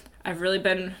 I've really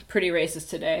been pretty racist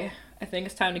today. I think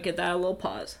it's time to get that a little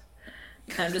pause.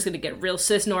 And I'm just gonna get real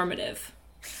cis-normative.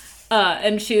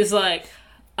 And she's like,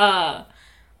 I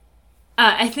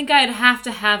think I'd have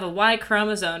to have a Y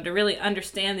chromosome to really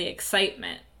understand the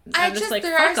excitement. I'm just like,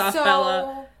 fuck off,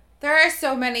 Bella. There are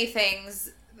so many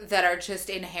things that are just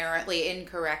inherently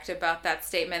incorrect about that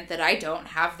statement that I don't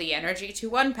have the energy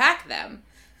to unpack them.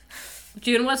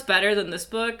 Do you know what's better than this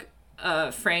book?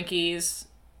 Frankie's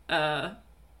Fan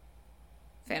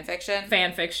fiction?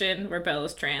 fan fiction where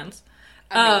Bella's trans.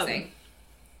 Amazing.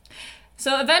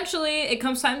 So eventually, it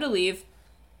comes time to leave.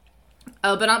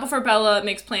 But not before Bella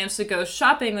makes plans to go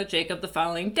shopping with Jacob the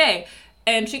following day.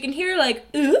 And she can hear, like,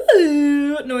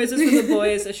 ooh, noises from the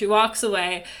boys as she walks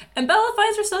away. And Bella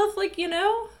finds herself, like, you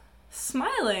know,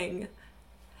 smiling.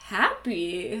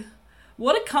 Happy.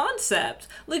 What a concept.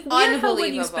 Like, weird how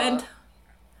when you spend...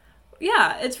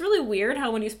 Yeah, it's really weird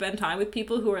how when you spend time with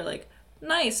people who are, like,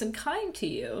 nice and kind to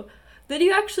you, that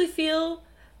you actually feel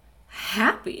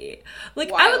happy. Like,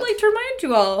 I would Wild. like to remind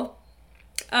you all,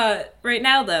 right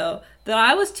now, though, that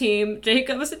I was team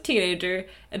Jacob as a teenager,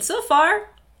 and so far,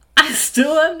 I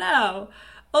still am now.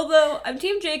 Although, I'm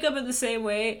team Jacob in the same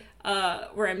way,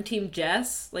 where I'm team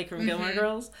Jess, like from Gilmore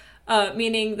Girls,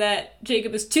 meaning that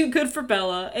Jacob is too good for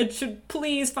Bella, and should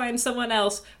please find someone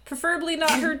else, preferably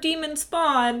not her demon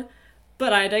spawn,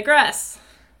 but I digress.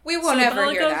 We won't So ever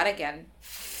Bella hear goes- that again.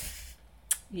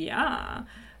 Yeah.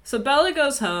 So Bella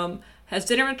goes home, has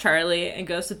dinner with Charlie, and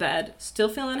goes to bed, still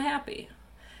feeling happy.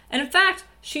 And in fact,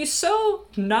 she's so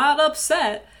not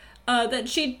upset that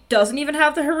she doesn't even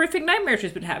have the horrific nightmare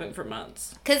she's been having for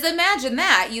months. Because imagine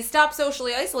that. You stop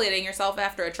socially isolating yourself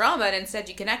after a trauma, and instead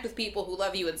you connect with people who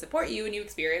love you and support you, and you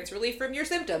experience relief from your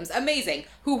symptoms. Amazing.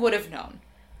 Who would have known?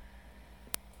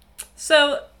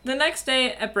 So, the next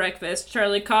day at breakfast,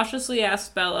 Charlie cautiously asks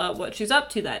Bella what she's up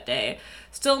to that day,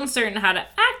 still uncertain how to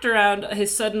act around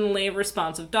his suddenly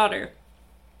responsive daughter.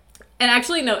 And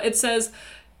actually, no, it says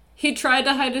he tried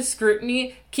to hide his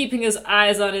scrutiny, keeping his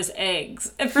eyes on his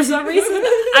eggs. And for some reason,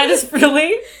 I just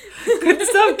really couldn't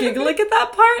stop giggling at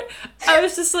that part. I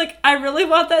was just like, I really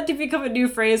want that to become a new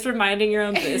phrase for minding your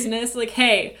own business. Like,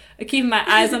 hey, I'm keeping my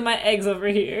eyes on my eggs over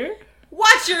here.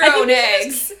 Watch your think own we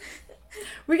eggs!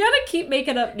 We gotta keep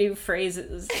making up new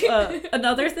phrases.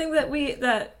 Another thing that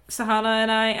Sahana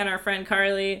and I and our friend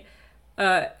Carly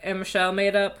and Michelle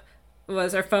made up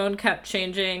was our phone kept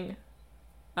changing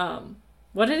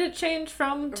What did it change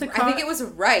from to caught? I think it was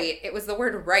right. It was the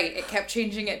word right. It kept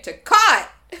changing it to caught.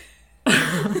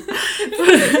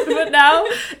 But now,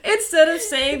 instead of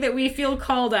saying that we feel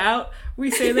called out,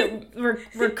 we say that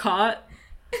we're caught.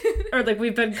 Or, like,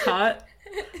 we've been caught.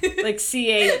 Like,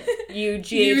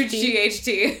 C-A-U-G-H-T.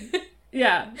 U-G-H-T.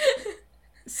 Yeah.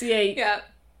 C-A... Yeah.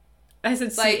 I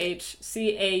said C-H.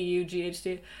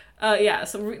 C-A-U-G-H-T. Yeah,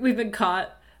 so we've been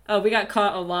caught. We got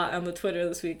caught a lot on the Twitter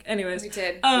this week. Anyways. We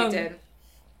did.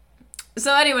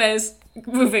 So anyways,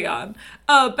 moving on.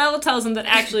 Bella tells him that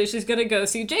actually she's gonna go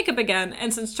see Jacob again,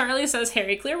 and since Charlie says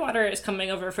Harry Clearwater is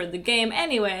coming over for the game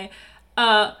anyway,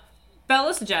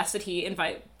 Bella suggests that he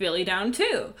invite Billy down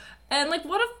too. And, like,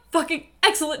 what a fucking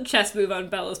excellent chess move on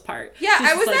Bella's part. Yeah, She's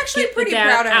I was just, like, actually get the pretty dad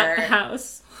proud of out her. the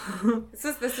house.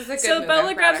 This is a good So move.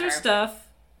 Bella I'm proud grabs of her her. stuff.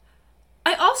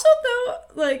 I also, though,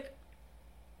 like,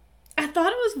 I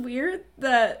thought it was weird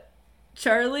that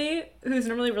Charlie, who's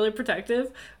normally really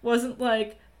protective, wasn't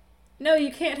like, no,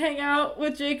 you can't hang out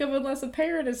with Jacob unless a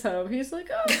parent is home. He's like,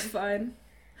 oh, it's fine.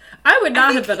 I would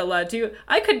not have been allowed to.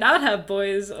 I could not have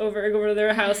boys over to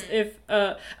their house if,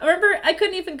 I remember I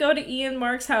couldn't even go to Ian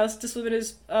Mark's house to swim in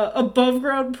his above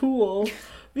ground pool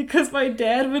because my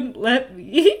dad wouldn't let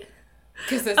me.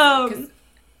 Because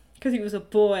he was a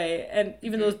boy, and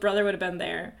even though his brother would have been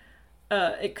there,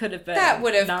 it could have been that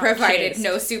would have not provided chaste.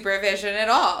 no supervision at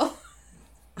all.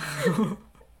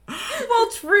 Well,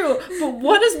 true, but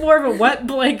what is more of a wet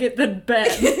blanket than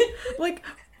Ben? Like,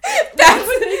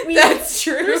 That's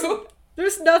true.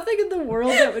 there's nothing in the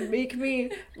world that would make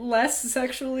me less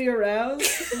sexually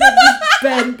aroused than just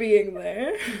Ben being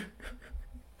there.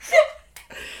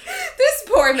 This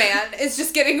poor man is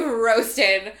just getting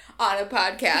roasted on a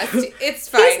podcast. It's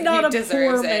fine. He's not he a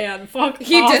deserves poor it. man. Fuck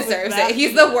He off with deserves that. it.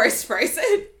 He's the worst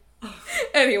person.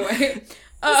 Anyway.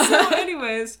 So,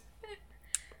 anyways,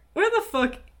 where the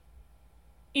fuck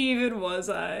even was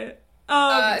I?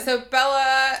 So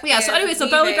Bella. Yeah, so is anyway, so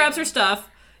Bella leaving. grabs her stuff.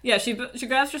 Yeah, she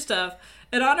grabs her stuff,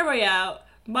 and on her way out,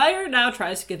 Meyer now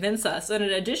tries to convince us that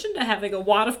in addition to having a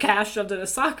wad of cash shoved in a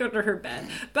sock under her bed,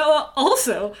 Bella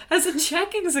also has a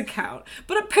checkings account,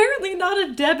 but apparently not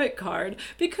a debit card,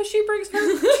 because she brings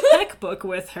her checkbook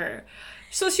with her.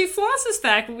 So she flaunts this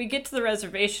fact when we get to the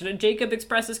reservation, and Jacob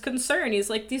expresses concern. He's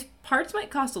like, these parts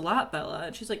might cost a lot, Bella.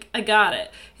 And she's like, I got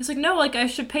it. He's like, no, like, I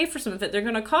should pay for some of it. They're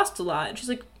gonna cost a lot. And she's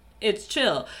like, it's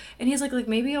chill. And he's like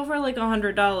maybe over, like,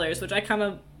 $100, which I kind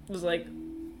of was like,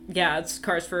 yeah, it's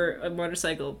cars for a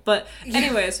motorcycle. But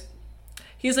anyways,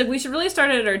 he's like, we should really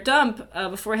start at our dump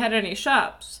before we head to any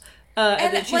shops.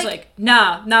 And then she's like,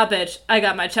 nah, bitch, I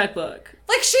got my checkbook.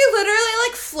 Like, she literally,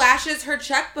 like, flashes her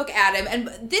checkbook at him. And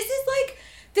this is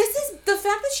the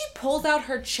fact that she pulled out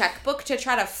her checkbook to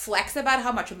try to flex about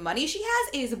how much money she has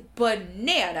is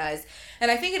bananas. And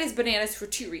I think it is bananas for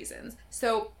two reasons.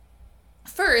 So,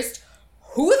 first,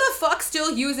 who the fuck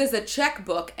still uses a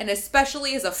checkbook, and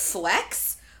especially as a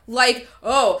flex? Like,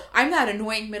 oh, I'm that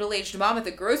annoying middle-aged mom at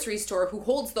the grocery store who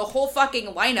holds the whole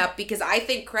fucking lineup because I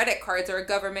think credit cards are a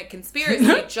government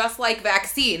conspiracy, just like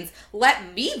vaccines.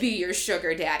 Let me be your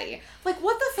sugar daddy. Like,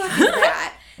 what the fuck is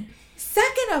that?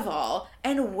 Second of all,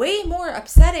 and way more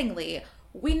upsettingly,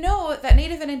 we know that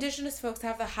Native and Indigenous folks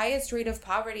have the highest rate of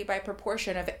poverty by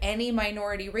proportion of any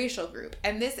minority racial group.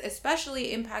 And this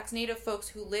especially impacts Native folks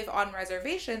who live on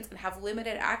reservations and have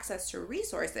limited access to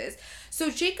resources.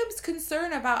 So Jacob's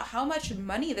concern about how much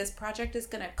money this project is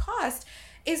going to cost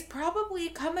is probably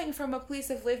coming from a place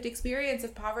of lived experience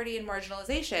of poverty and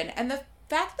marginalization. And the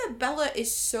fact that Bella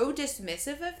is so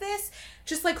dismissive of this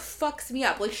just, like, fucks me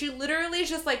up. Like, she literally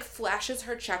just, like, flashes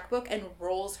her checkbook and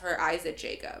rolls her eyes at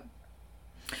Jacob.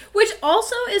 Which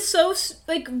also is so,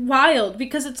 like, wild,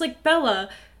 because it's like, Bella,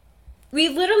 we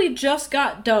literally just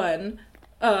got done,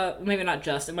 maybe not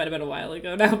just, it might have been a while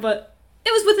ago now, but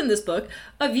it was within this book,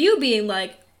 of you being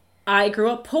like, I grew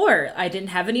up poor. I didn't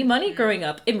have any money growing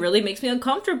up. It really makes me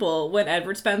uncomfortable when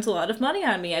Edward spends a lot of money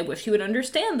on me. I wish he would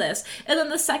understand this. And then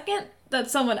the second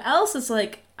that someone else is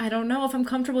like, I don't know if I'm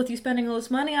comfortable with you spending all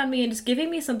this money on me and just giving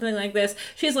me something like this,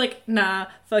 she's like, nah,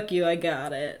 fuck you, I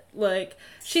got it. Like,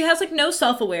 she has, like, no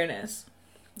self-awareness.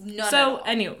 None at So,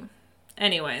 all.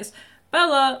 anyways,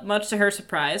 Bella, much to her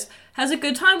surprise, has a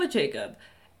good time with Jacob.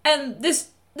 And this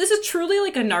is truly,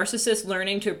 like, a narcissist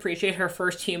learning to appreciate her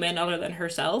first human other than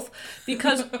herself,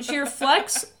 because she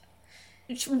reflects...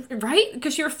 Right?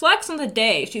 Because she reflects on the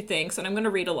day, she thinks, and I'm going to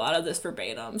read a lot of this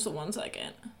verbatim, so one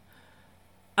second.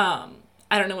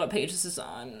 I don't know what page this is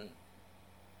on.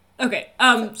 Okay,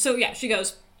 so yeah, she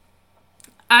goes,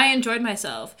 I enjoyed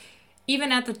myself,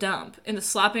 even at the dump, in the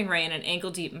slopping rain and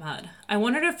ankle-deep mud. I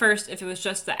wondered at first if it was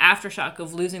just the aftershock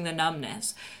of losing the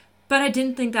numbness, But I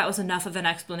didn't think that was enough of an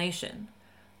explanation.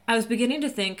 I was beginning to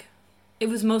think it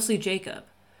was mostly Jacob.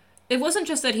 It wasn't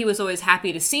just that he was always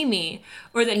happy to see me,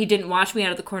 or that he didn't watch me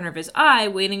out of the corner of his eye,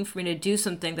 waiting for me to do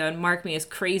something that would mark me as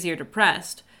crazy or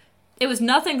depressed. It was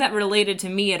nothing that related to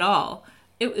me at all.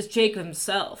 It was Jacob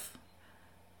himself.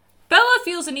 Bella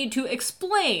feels a need to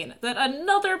explain that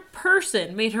another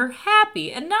person made her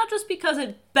happy, and not just because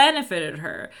it benefited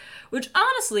her, which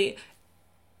honestly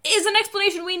is an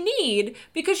explanation we need,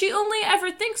 because she only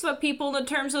ever thinks about people in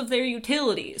terms of their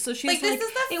utility. So she's Like, this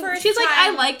is the first she's like,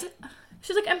 time-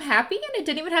 she's like, I'm happy, and it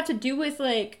didn't even have to do with,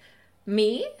 like,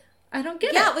 me? I don't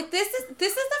get it. Yeah, like this is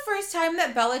the first time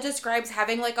that Bella describes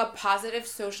having like a positive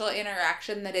social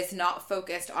interaction that is not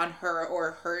focused on her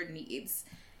or her needs.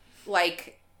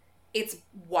 Like, it's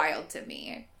wild to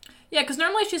me. Yeah, because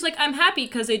normally she's like, I'm happy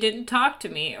because they didn't talk to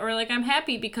me, or like, I'm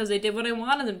happy because they did what I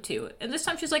wanted them to. And this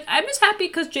time she's like, I'm just happy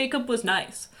because Jacob was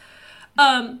nice.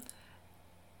 And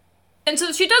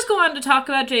so she does go on to talk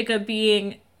about Jacob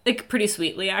being, like, pretty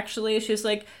sweetly, actually. She's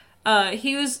like,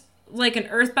 he was like an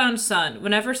earthbound sun.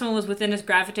 Whenever someone was within his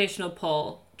gravitational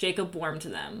pull, Jacob warmed to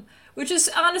them. Which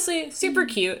is honestly super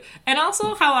cute. And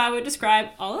also how I would describe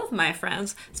all of my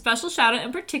friends. Special shout out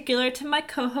in particular to my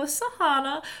co-host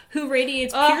Sahana, who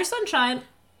radiates pure sunshine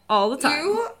all the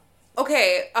time.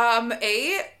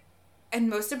 And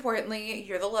most importantly,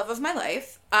 you're the love of my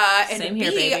life. And Same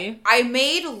here, baby. I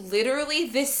made literally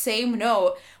this same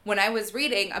note when I was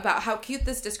reading about how cute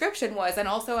this description was, and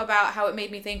also about how it made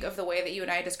me think of the way that you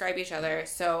and I describe each other.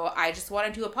 So I just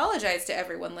wanted to apologize to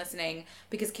everyone listening,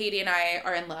 because Katie and I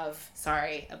are in love.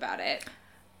 Sorry about it.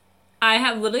 I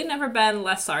have literally never been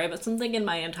less sorry about something in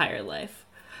my entire life.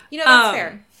 You know, that's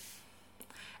fair.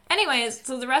 Anyways,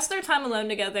 so the rest of their time alone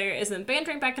together is them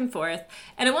bantering back and forth,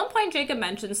 and at one point Jacob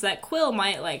mentions that Quill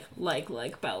might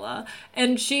like Bella,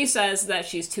 and she says that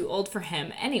she's too old for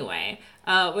him anyway,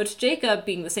 which Jacob,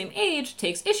 being the same age,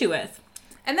 takes issue with.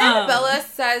 And then Bella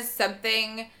says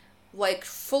something, like,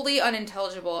 fully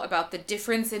unintelligible about the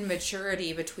difference in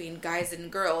maturity between guys and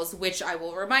girls, which I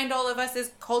will remind all of us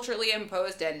is culturally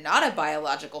imposed and not a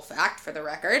biological fact, for the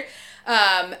record.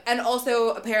 And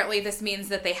also, apparently, this means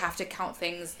that they have to count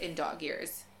things in dog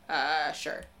years.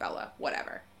 Sure, Bella,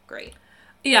 whatever. Great.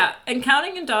 Yeah, and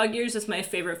counting in dog years is my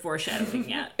favorite foreshadowing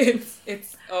yet.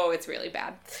 It's really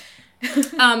bad.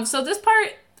 So this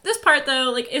part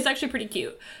though, like, is actually pretty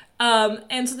cute.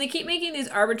 And so they keep making these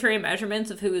arbitrary measurements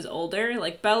of who is older.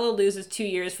 Like, Bella loses 2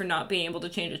 years for not being able to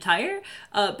change a tire,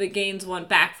 but gains 1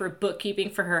 back for bookkeeping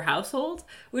for her household.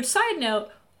 Which, side note,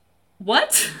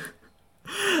 what?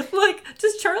 Like,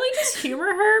 does Charlie just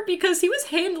humor her? Because he was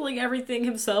handling everything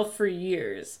himself for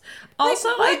years.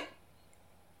 Also, Like,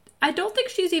 I don't think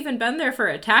she's even been there for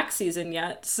a tax season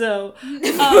yet, so...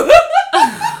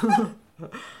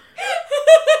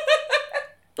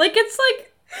 like, it's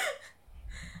like...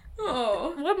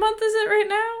 Oh. What month is it right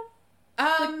now?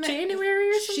 Like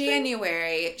January or something?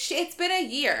 January. It's been a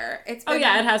year. It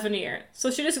has been a year.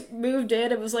 So she just moved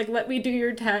in and was like, let me do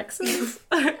your taxes.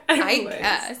 I Anyways.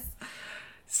 guess.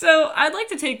 So I'd like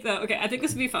to take I think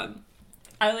this would be fun.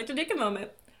 I'd like to take a moment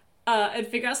and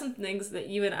figure out some things that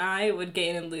you and I would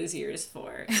gain and lose years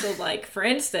for. So, like, for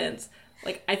instance,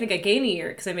 like, I think I gain a year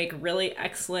because I make really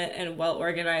excellent and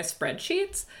well-organized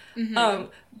spreadsheets. Mm-hmm.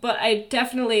 But I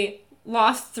definitely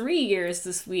lost 3 years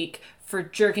this week for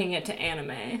jerking it to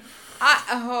anime.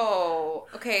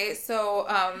 Okay, so,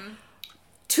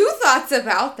 2 thoughts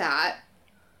about that.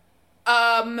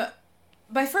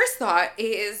 My first thought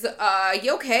is,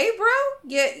 you okay, bro?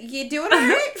 You doing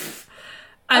alright?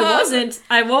 I wasn't.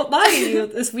 I won't lie to you.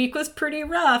 This week was pretty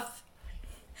rough.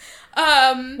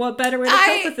 What better way to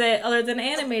cope with it other than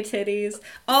anime titties?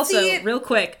 Also, real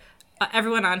quick,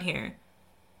 everyone on here,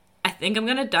 I think I'm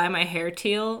gonna dye my hair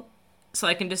teal so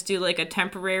I can just do, like, a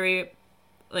temporary,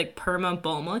 like, perma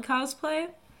Bulma cosplay.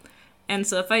 And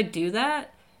so if I do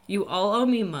that, you all owe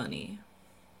me money.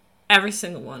 Every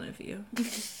single one of you.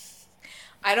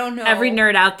 I don't know. Every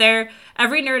nerd out there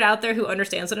who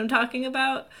understands what I'm talking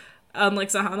about, like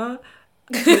Sahana,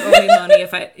 you owe me money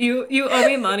if you owe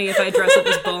me money if I dress up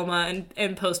as Bulma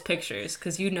and post pictures,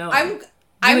 because I'm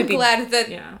glad that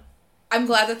yeah. I'm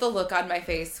glad that the look on my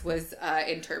face was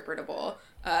interpretable,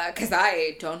 because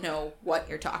I don't know what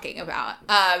you're talking about.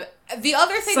 The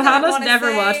other thing that I Sahana's want to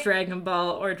never say, watched Dragon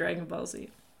Ball or Dragon Ball Z.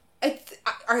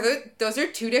 Those are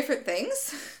 2 different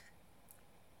things?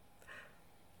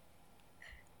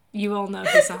 You all know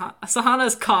who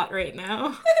Sahana's caught right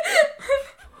now.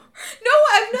 No,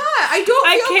 I'm not. I don't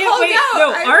feel can't called wait. out.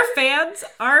 No,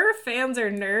 our fans are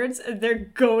nerds, and they're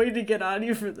going to get on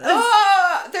you for this.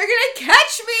 Oh, they're gonna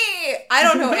catch me. I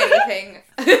don't know anything.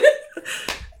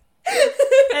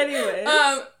 Anyways.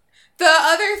 The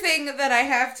other thing that I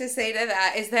have to say to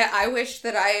that is that I wish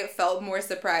that I felt more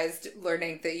surprised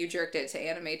learning that you jerked it to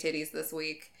anime titties this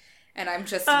week, and I'm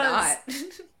just not.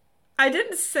 I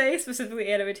didn't say specifically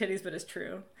anime titties, but it's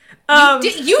true.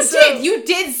 You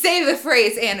did say the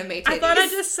phrase anime titties. I thought I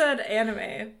just said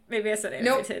anime. Maybe I said anime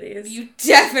Nope, titties. you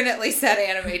definitely said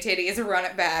anime titties. Run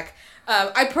it back.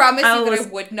 I promise you that I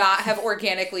would not have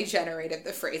organically generated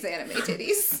the phrase anime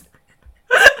titties.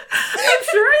 I'm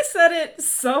sure I said it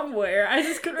somewhere. I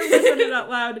just couldn't remember saying it out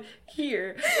loud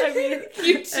here. I mean,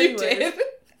 You did.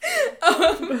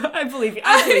 I believe you.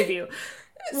 I believe you.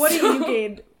 What do you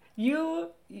gain?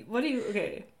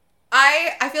 Okay.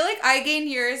 I feel like I gain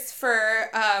years for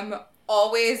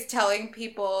always telling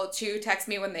people to text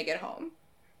me when they get home.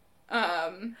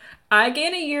 I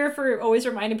gain a year for always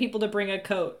reminding people to bring a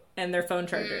coat and their phone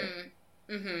charger.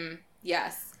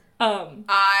 Yes.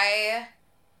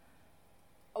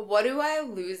 What do I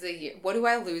lose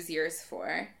years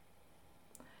for?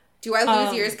 Do I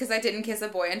lose years because I didn't kiss a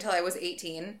boy until I was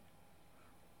 18?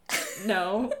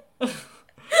 No.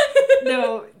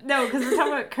 No, because we're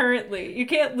talking about currently. You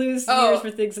can't lose years for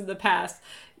things in the past.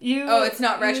 It's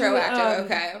not retroactive.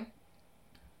 Okay.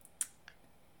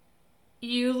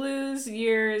 You lose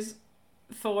years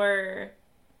for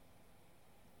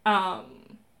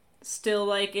still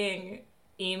liking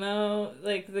emo,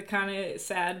 like the kind of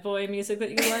sad boy music that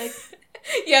you like.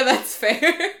 Yeah, that's fair.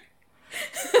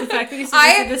 The fact that you still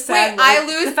listen to sad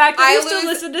the fact that you still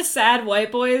listen to sad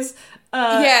white boys,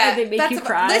 and they make you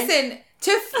cry. Listen,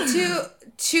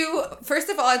 to first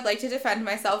of all, I'd like to defend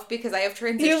myself because I have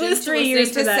transitioned to listening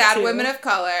to sad women of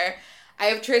color. I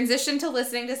have transitioned to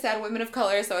listening to sad women of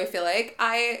color, so I feel like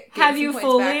I have you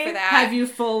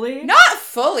fully? Not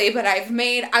fully, but I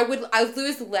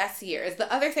lose less years.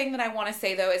 The other thing that I want to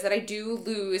say though is that I do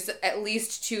lose at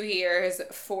least 2 years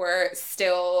for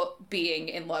still being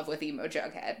in love with emo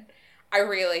Jughead.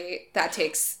 That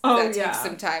takes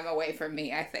some time away from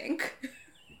me, I think.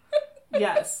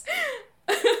 Yes.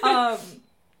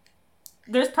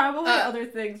 There's probably other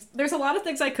things. There's a lot of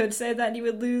things I could say that you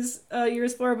would lose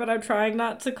years for, but I'm trying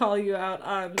not to call you out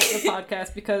on the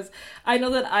podcast because I know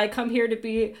that I come here to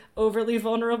be overly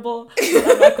vulnerable, but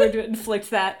I'm not going to inflict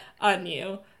that on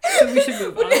you. So we should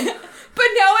move on. But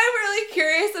now I'm really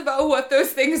curious about what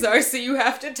those things are, so you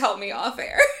have to tell me off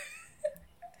air.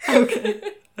 Okay.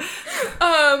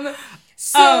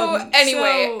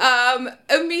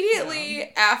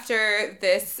 Immediately after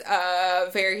this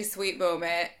very sweet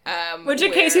moment, which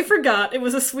in case you forgot, it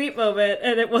was a sweet moment,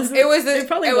 and it wasn't. It was a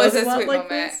sweet moment.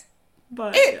 This,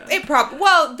 but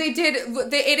they did.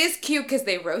 It is cute because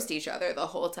they roast each other the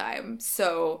whole time.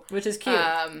 So which is cute.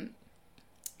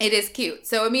 It is cute.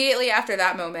 So immediately after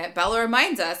that moment, Bella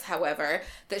reminds us, however,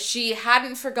 that she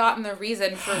hadn't forgotten the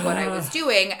reason for what I was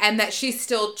doing and that she's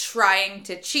still trying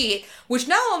to cheat, which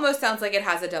now almost sounds like it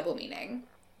has a double meaning.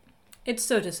 It's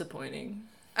so disappointing.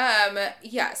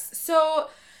 Yes. So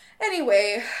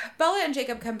anyway, Bella and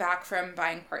Jacob come back from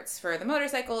buying parts for the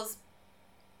motorcycles,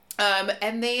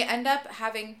 and they end up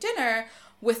having dinner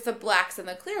with the Blacks and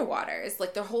the Clearwaters,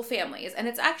 like their whole families. And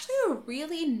it's actually a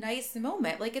really nice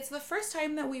moment. Like, it's the first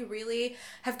time that we really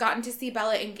have gotten to see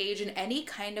Bella engage in any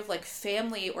kind of, like,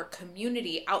 family or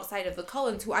community outside of the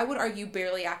Cullens, who I would argue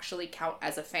barely actually count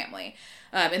as a family,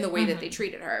 in the way that they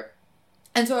treated her.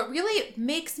 And so it really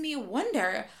makes me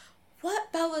wonder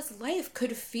what Bella's life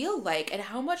could feel like and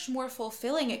how much more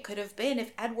fulfilling it could have been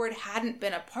if Edward hadn't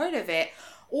been a part of it,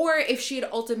 or if she had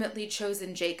ultimately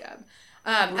chosen Jacob.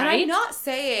 And I am not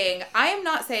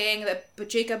saying that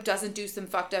Jacob doesn't do some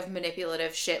fucked up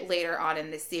manipulative shit later on in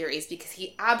this series, because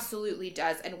he absolutely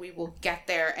does, and we will get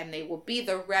there, and they will be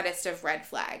the reddest of red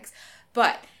flags.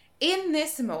 But in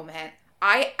this moment,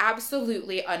 I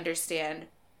absolutely understand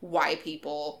why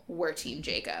people were Team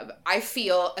Jacob. I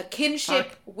feel a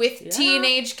kinship with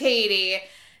teenage Katie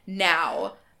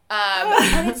now.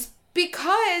 And it's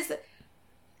because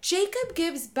Jacob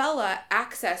gives Bella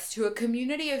access to a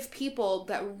community of people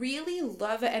that really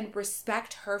love and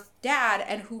respect her dad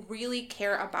and who really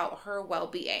care about her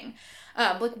well-being.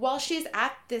 Like, while she's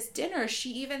at this dinner, she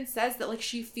even says that, like,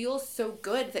 she feels so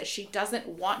good that she doesn't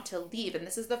want to leave. And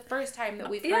this is the first time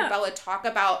that we've heard Bella talk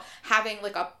about having,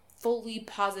 like, a fully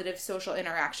positive social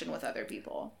interaction with other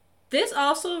people. This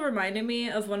also reminded me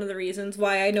of one of the reasons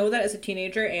why I know that as a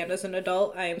teenager and as an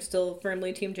adult, I am still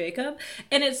firmly Team Jacob.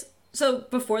 And it's, so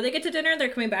before they get to dinner, they're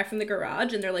coming back from the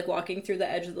garage and they're, like, walking through the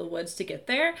edge of the woods to get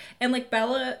there. And, like,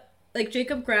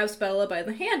 Jacob grabs Bella by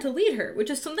the hand to lead her, which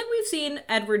is something we've seen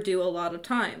Edward do a lot of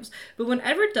times. But when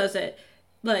Edward does it,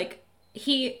 like,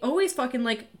 he always fucking,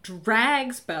 like,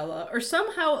 drags Bella, or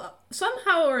somehow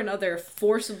or another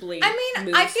forcibly I mean,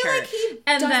 moves I feel her. like he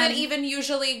And doesn't then- even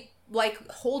usually, like,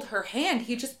 hold her hand.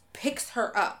 He just picks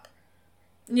her up.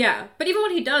 Yeah, but even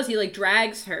when he does, he, like,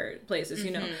 drags her places,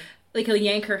 you know? Like, he'll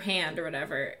yank her hand or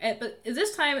whatever. But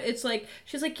this time, it's like,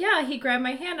 she's like, yeah, he grabbed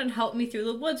my hand and helped me through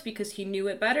the woods because he knew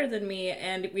it better than me,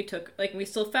 and we took, like, we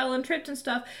still fell and tripped and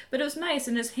stuff, but it was nice,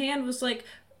 and his hand was, like,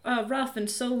 rough and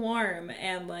so warm,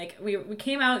 and, like, we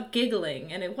came out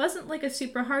giggling, and it wasn't, like, a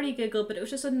super hearty giggle, but it was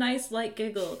just a nice, light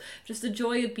giggle, just the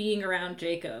joy of being around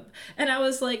Jacob. And I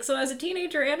was like, so as a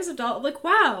teenager and as an adult, I'm like,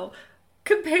 wow,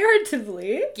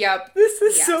 comparatively, Yep. this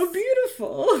is Yes. so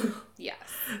beautiful. Yes.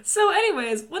 So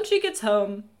anyways, once she gets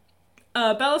home,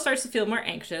 Bella starts to feel more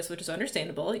anxious, which is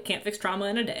understandable. You can't fix trauma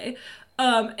in a day.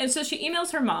 And so she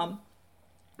emails her mom.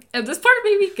 And this part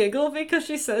made me giggle because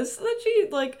she says that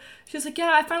she's like,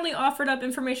 yeah, I finally offered up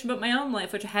information about my own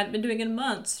life, which I hadn't been doing in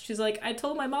months. She's like, I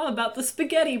told my mom about the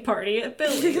spaghetti party at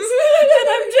Billy's. And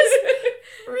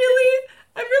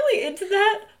I'm really into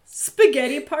that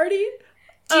spaghetti party.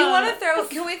 Do you want to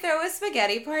can we throw a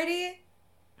spaghetti party?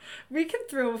 We can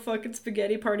throw a fucking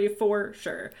spaghetti party for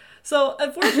sure. So,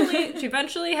 unfortunately, she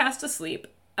eventually has to sleep,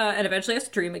 and eventually has to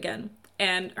dream again.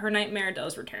 And her nightmare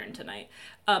does return tonight.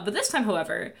 But this time,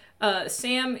 however,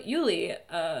 Sam Yulee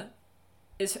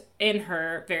is in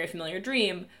her very familiar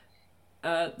dream.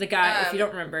 The guy, if you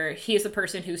don't remember, he's the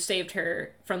person who saved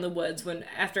her from the woods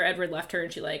after Edward left her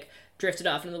and she, like, drifted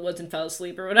off into the woods and fell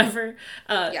asleep or whatever.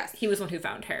 Yes. He was the one who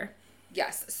found her.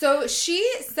 Yes. So she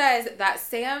says that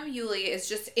Sam Yulee is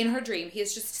just in her dream. He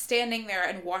is just standing there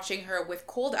and watching her with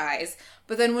cold eyes.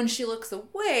 But then when she looks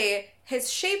away,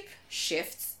 his shape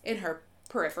shifts in her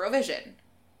peripheral vision.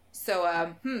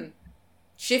 So,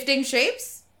 shifting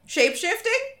shapes?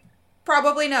 Shape-shifting?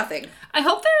 Probably nothing. I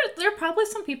hope there are probably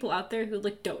some people out there who,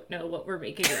 like, don't know what we're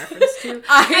making a reference to.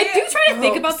 I do try to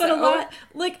think hope about that a so. lot.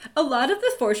 Like, a lot of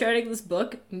the foreshadowing of this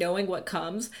book, knowing what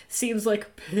comes, seems,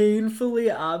 like,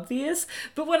 painfully obvious.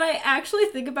 But when I actually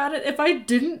think about it, if I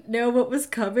didn't know what was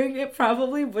coming, it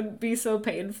probably wouldn't be so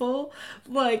painful.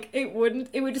 Like, it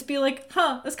would just be like,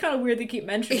 huh, that's kind of weird they keep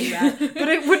mentioning that. But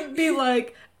it wouldn't be,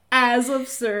 like, as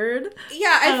absurd.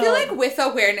 Yeah, I feel like with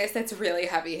awareness, that's really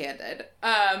heavy-handed.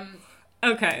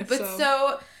 Okay, But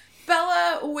so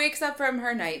Bella wakes up from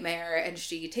her nightmare and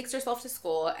she takes herself to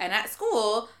school. And at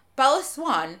school, Bella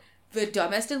Swan, the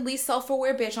dumbest and least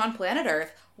self-aware bitch on planet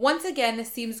Earth, once again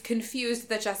seems confused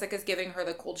that Jessica's giving her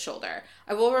the cold shoulder.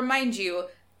 I will remind you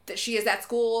that she is at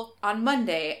school on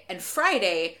Monday, and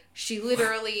Friday she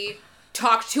literally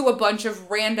talked to a bunch of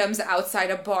randoms outside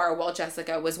a bar while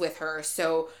Jessica was with her.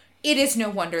 So it is no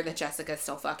wonder that Jessica's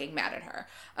still fucking mad at her.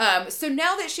 So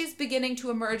now that she's beginning to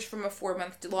emerge from a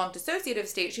 4-month-long dissociative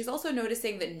state, she's also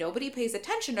noticing that nobody pays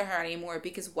attention to her anymore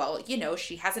because, well, you know,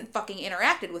 she hasn't fucking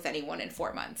interacted with anyone in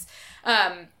 4 months.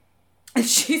 And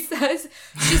she says,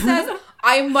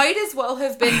 I might as well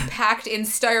have been packed in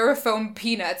styrofoam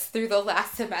peanuts through the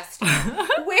last semester,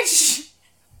 which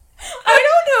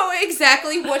I don't know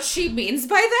exactly what she means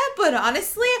by that, but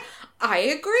honestly, I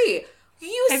agree.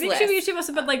 Useless. I think she must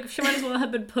have been, like, she might as well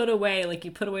have been put away, like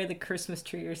you put away the Christmas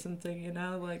tree or something, you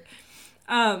know, like,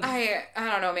 I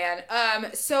don't know, man.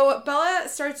 So Bella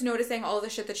starts noticing all the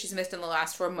shit that she's missed in the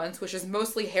last 4 months, which is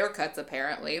mostly haircuts,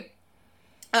 apparently.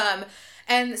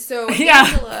 And so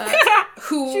Angela,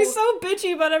 who... she's so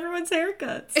bitchy about everyone's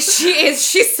haircuts.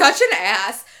 She's such an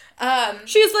ass.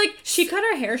 She's like, she cut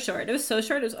her hair short. It was so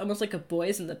short, it was almost like a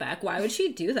boy's in the back. Why would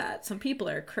she do that? Some people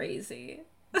are crazy.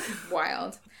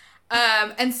 Wild.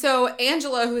 And so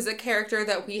Angela, who's a character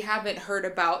that we haven't heard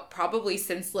about probably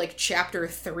since, like, chapter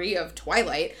 3 of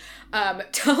Twilight,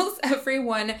 tells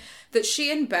everyone that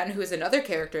she and Ben, who's another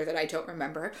character that I don't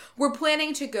remember, were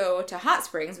planning to go to Hot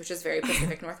Springs, which is very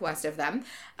Pacific Northwest of them.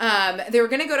 They were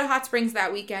going to go to Hot Springs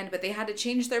that weekend, but they had to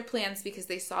change their plans because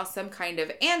they saw some kind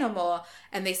of animal,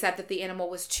 and they said that the animal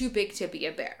was too big to be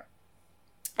a bear.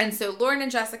 And so Lauren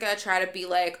and Jessica try to be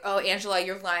like, oh, Angela,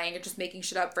 you're lying. You're just making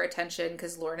shit up for attention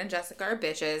because Lauren and Jessica are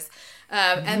bitches.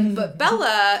 But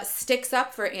Bella sticks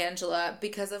up for Angela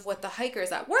because of what the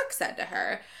hikers at work said to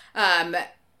her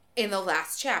in the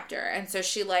last chapter. And so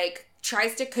she, like,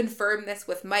 tries to confirm this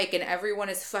with Mike, and everyone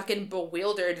is fucking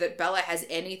bewildered that Bella has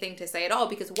anything to say at all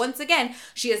because, once again,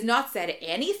 she has not said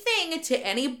anything to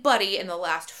anybody in the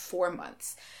last 4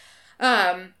 months.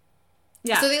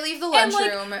 Yeah. So they leave the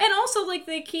lunchroom. And also, like,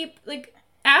 they keep, like,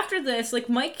 after this, like,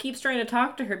 Mike keeps trying to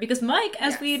talk to her because Mike,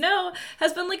 as we know,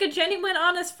 has been, like, a genuine,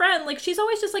 honest friend. Like, she's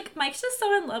always just like, Mike's just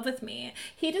so in love with me.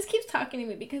 He just keeps talking to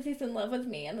me because he's in love with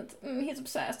me and he's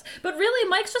obsessed. But really,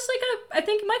 Mike's just I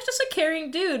think Mike's just a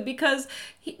caring dude because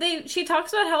she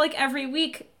talks about how, like, every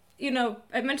week, you know,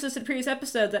 I mentioned this in a previous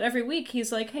episode, that every week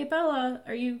he's like, hey, Bella,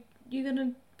 are you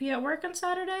gonna be at work on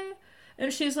Saturday?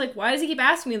 And she's like, why does he keep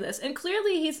asking me this? And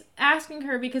clearly he's asking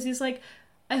her because he's like,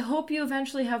 I hope you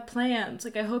eventually have plans.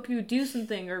 Like, I hope you do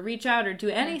something or reach out or do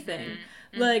anything.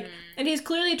 Like, and he's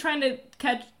clearly trying to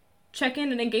check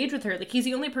in and engage with her. Like, he's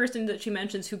the only person that she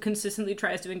mentions who consistently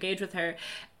tries to engage with her.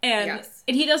 And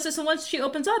he does this, and once she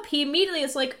opens up, he immediately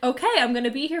is like, okay, I'm going to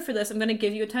be here for this. I'm going to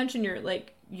give you attention.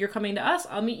 You're coming to us.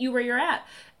 I'll meet you where you're at.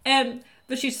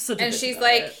 But she's such a bitch she's about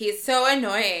like, it. he's so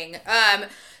annoying.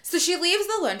 So she leaves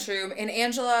the lunchroom, and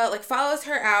Angela, like, follows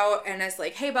her out and is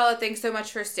like, hey, Bella, thanks so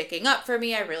much for sticking up for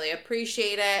me. I really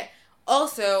appreciate it.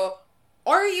 Also,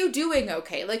 are you doing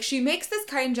okay? Like, she makes this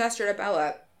kind gesture to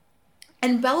Bella,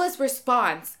 and Bella's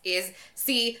response is,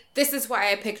 see, this is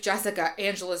why I picked Jessica.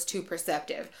 Angela's too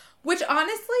perceptive. Which,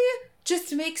 honestly,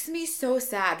 just makes me so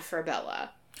sad for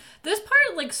Bella. This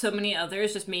part, like so many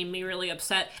others, just made me really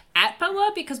upset at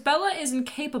Bella because Bella is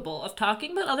incapable of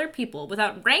talking about other people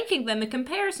without ranking them in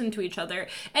comparison to each other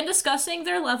and discussing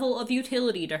their level of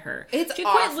utility to her. It's She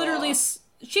awful.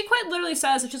 She quite literally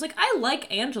says that she's like, I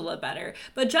like Angela better,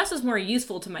 but Jess is more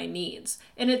useful to my needs.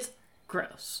 And it's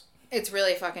gross. It's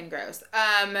really fucking gross.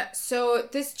 So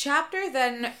this chapter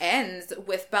then ends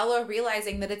with Bella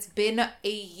realizing that it's been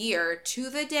a year to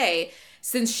the day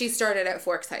since she started at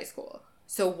Forks High School.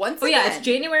 So once again... it's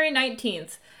January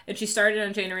 19th, and she started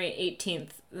on January 18th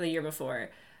the year before.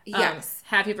 Yes.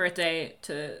 Happy birthday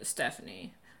to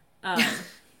Stephanie.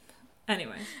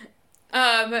 Anyway.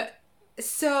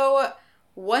 So,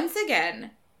 once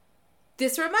again,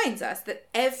 this reminds us that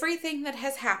everything that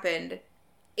has happened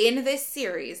in this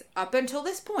series up until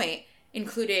this point,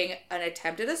 including an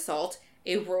attempted assault,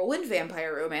 a whirlwind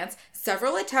vampire romance,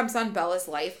 several attempts on Bella's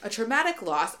life, a traumatic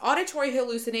loss, auditory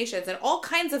hallucinations, and all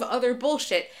kinds of other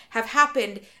bullshit have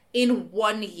happened in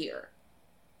 1 year.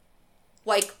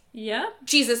 Like, Yeah.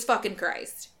 Jesus fucking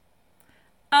Christ.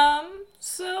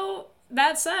 So,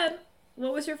 that said,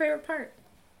 what was your favorite part?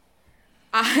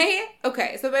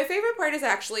 Okay, so my favorite part is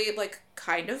actually, like,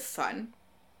 kind of fun.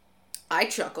 I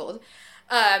chuckled.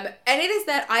 And it is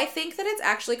that I think that it's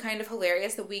actually kind of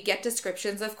hilarious that we get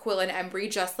descriptions of Quill and Embry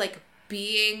just, like,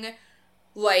 being,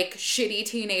 like, shitty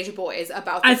teenage boys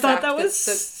about the I fact thought that was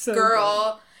the so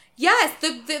girl... Good. Yes,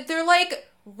 they're, like,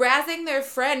 razzing their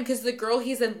friend because the girl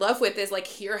he's in love with is, like,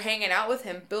 here hanging out with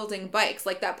him, building bikes.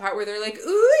 Like, that part where they're like,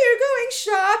 ooh, you're going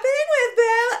shopping with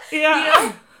Bella. Yeah. You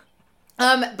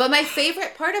know? But my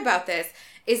favorite part about this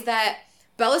is that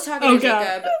Bella's talking to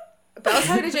Jacob... Bella's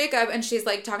talking to Jacob, and she's,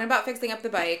 like, talking about fixing up the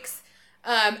bikes.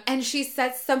 And she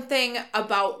says something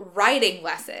about riding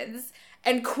lessons.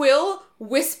 And Quill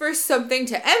whispers something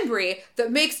to Embry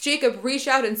that makes Jacob reach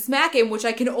out and smack him, which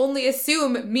I can only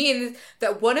assume means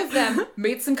that one of them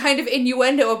made some kind of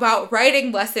innuendo about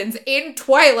riding lessons in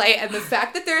Twilight. And the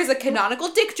fact that there is a canonical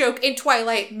dick joke in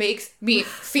Twilight makes me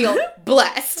feel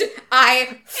blessed.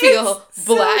 I feel It's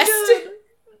blessed. so good.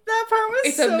 That part was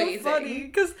It's so amazing. funny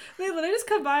because they literally just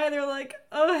come by and they're like,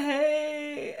 "Oh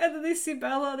hey," and then they see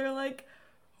Bella and they're like,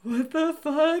 "What the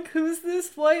fuck? Who's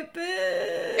this white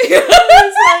bitch?" And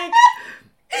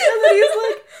he's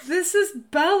like, "This is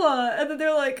Bella," and then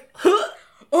they're like, "Huh?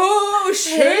 Oh,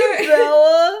 shit. Hey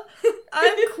Bella,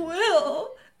 I'm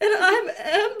Quill." And I'm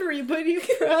Embry, but you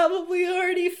probably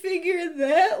already figured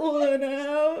that one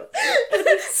out. And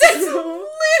it's That's so-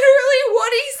 literally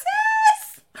what he says.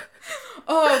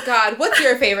 Oh, God. What's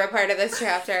your favorite part of this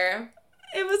chapter?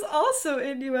 It was also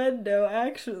innuendo,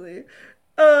 actually.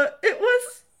 It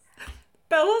was...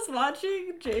 Bella's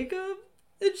watching Jacob,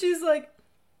 and she's like,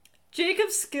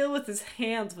 Jacob's skill with his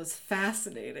hands was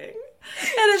fascinating.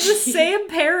 And in the same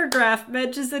paragraph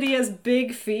mentions that he has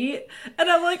big feet. And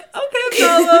I'm like, okay,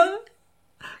 Bella,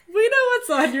 we know what's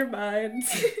on your mind.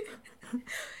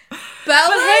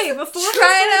 Bella's hey, before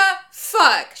trying to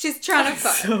fuck. She's trying to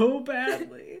fuck. So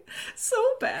badly. So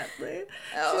badly.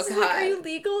 Oh, She's God. like, are you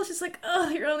legal? She's like, oh,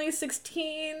 you're only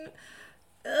 16.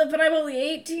 But I'm only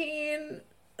 18.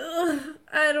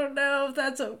 I don't know if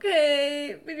that's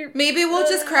okay. Maybe we'll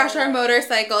just crash our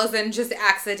motorcycles and just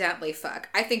accidentally fuck.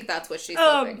 I think that's what she's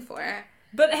hoping for.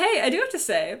 But hey, I do have to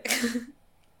say,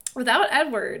 without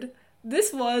Edward,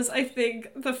 this was, I think,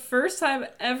 the first time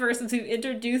ever since we've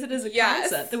introduced it as a Yes.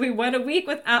 concept that we went a week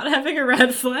without having a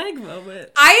red flag moment.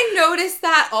 I noticed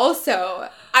that also.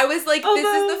 I was like, this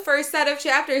Although- is the first set of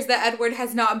chapters that Edward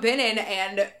has not been in,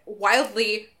 and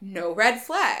wildly, no red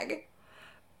flag.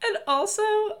 And also,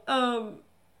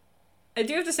 I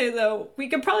do have to say, though, we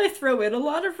could probably throw in a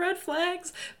lot of red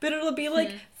flags, but it'll be,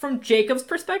 like, from Jacob's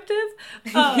perspective.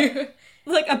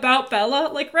 Like, about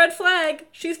Bella, like, red flag,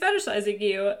 she's fetishizing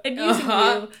you and using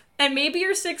you. And maybe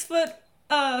your 6 foot,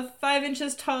 5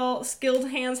 inches tall, skilled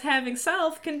hands having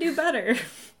self can do better.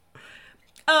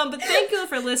 But thank you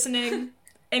for listening.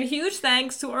 And huge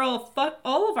thanks to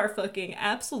all of our fucking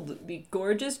absolutely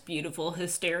gorgeous, beautiful,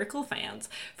 hysterical fans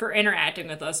for interacting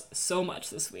with us so much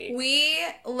this week. We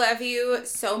love you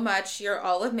so much. You're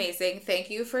all amazing. Thank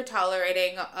you for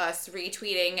tolerating us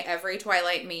retweeting every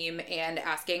Twilight meme and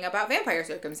asking about vampire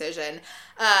circumcision.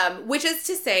 Which is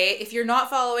to say, if you're not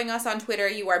following us on Twitter,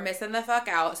 you are missing the fuck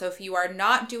out. So if you are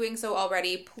not doing so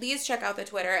already, please check out the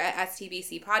Twitter at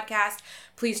STBC Podcast.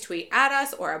 Please tweet at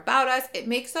us or about us. It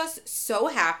makes us so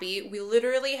happy. We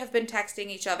literally have been texting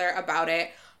each other about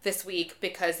it this week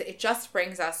because it just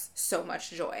brings us so much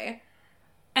joy.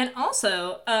 And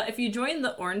also, if you join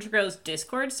the Orange Grows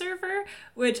Discord server,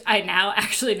 which I now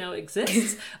actually know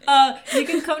exists, you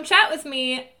can come chat with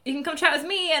me. You can come chat with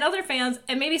me and other fans,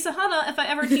 and maybe Sahana if I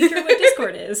ever teach her what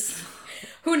Discord is.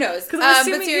 Who knows? Because I'm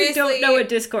assuming but you seriously, don't know what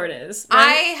Discord is. I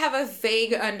Right? have a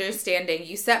vague understanding.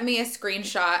 You sent me a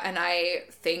screenshot, and I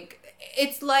think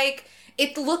it's like,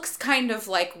 it looks kind of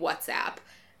like WhatsApp.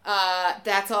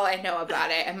 That's all I know about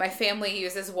it. And my family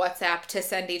uses WhatsApp to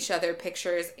send each other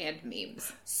pictures and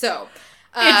memes. So,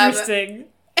 Interesting.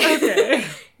 Okay.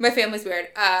 my family's weird.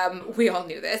 We all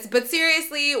knew this. But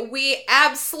seriously, we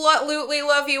absolutely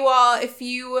love you all. If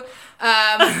you,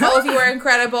 all of you are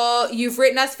incredible. You've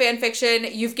written us fan fiction.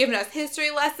 You've given us history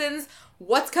lessons.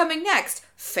 What's coming next?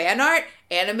 Fan art?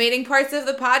 Animating parts of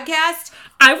the podcast?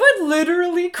 I would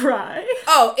literally cry.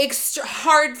 Oh,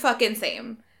 hard fucking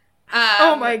same.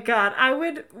 Oh my god, I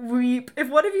would weep if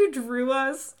one of you drew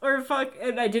us,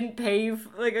 and I didn't pay you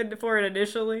for it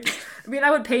initially. I mean,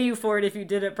 I would pay you for it if you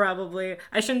did it, probably.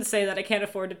 I shouldn't say that. I can't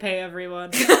afford to pay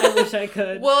everyone. I wish I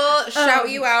could. We'll shout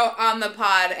you out on the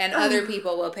pod, and other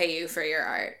people will pay you for your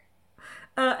art.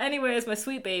 Anyways, my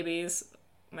sweet babies,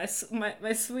 my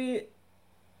sweet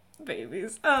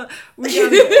babies. We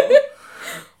gotta go.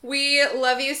 We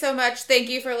love you so much. Thank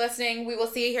you for listening. We will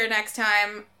see you here next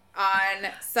time on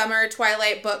Summer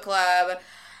Twilight Book Club.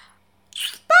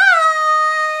 Bye!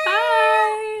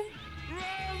 Bye.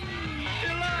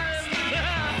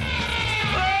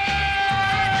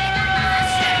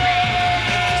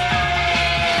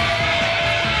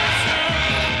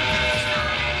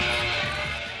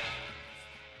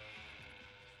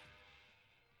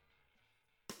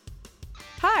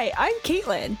 Hi, I'm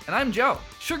Caitlin. And I'm Joe.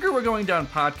 Sugar We're Going Down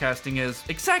Podcasting is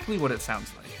exactly what it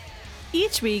sounds like.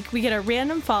 Each week, we get a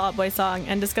random Fall Out Boy song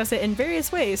and discuss it in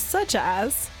various ways, such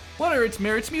as: What are its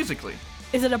merits musically?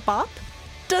 is it a bop?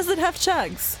 Does it have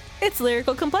chugs? Its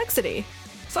lyrical complexity.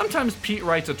 Sometimes Pete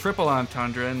writes a triple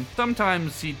entendre, and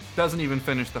sometimes he doesn't even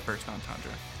finish the first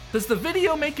entendre. Does the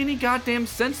video make any goddamn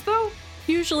sense, though?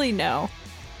 Usually no.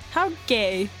 How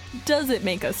gay does it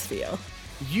make us feel?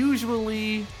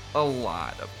 Usually a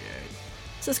lot of gay.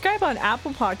 Subscribe on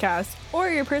Apple Podcasts or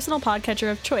your personal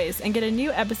podcatcher of choice and get a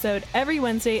new episode every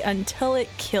Wednesday until it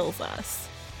kills us.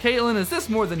 Caitlin, is this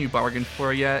more than you bargained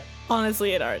for yet?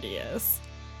 Honestly, it already is.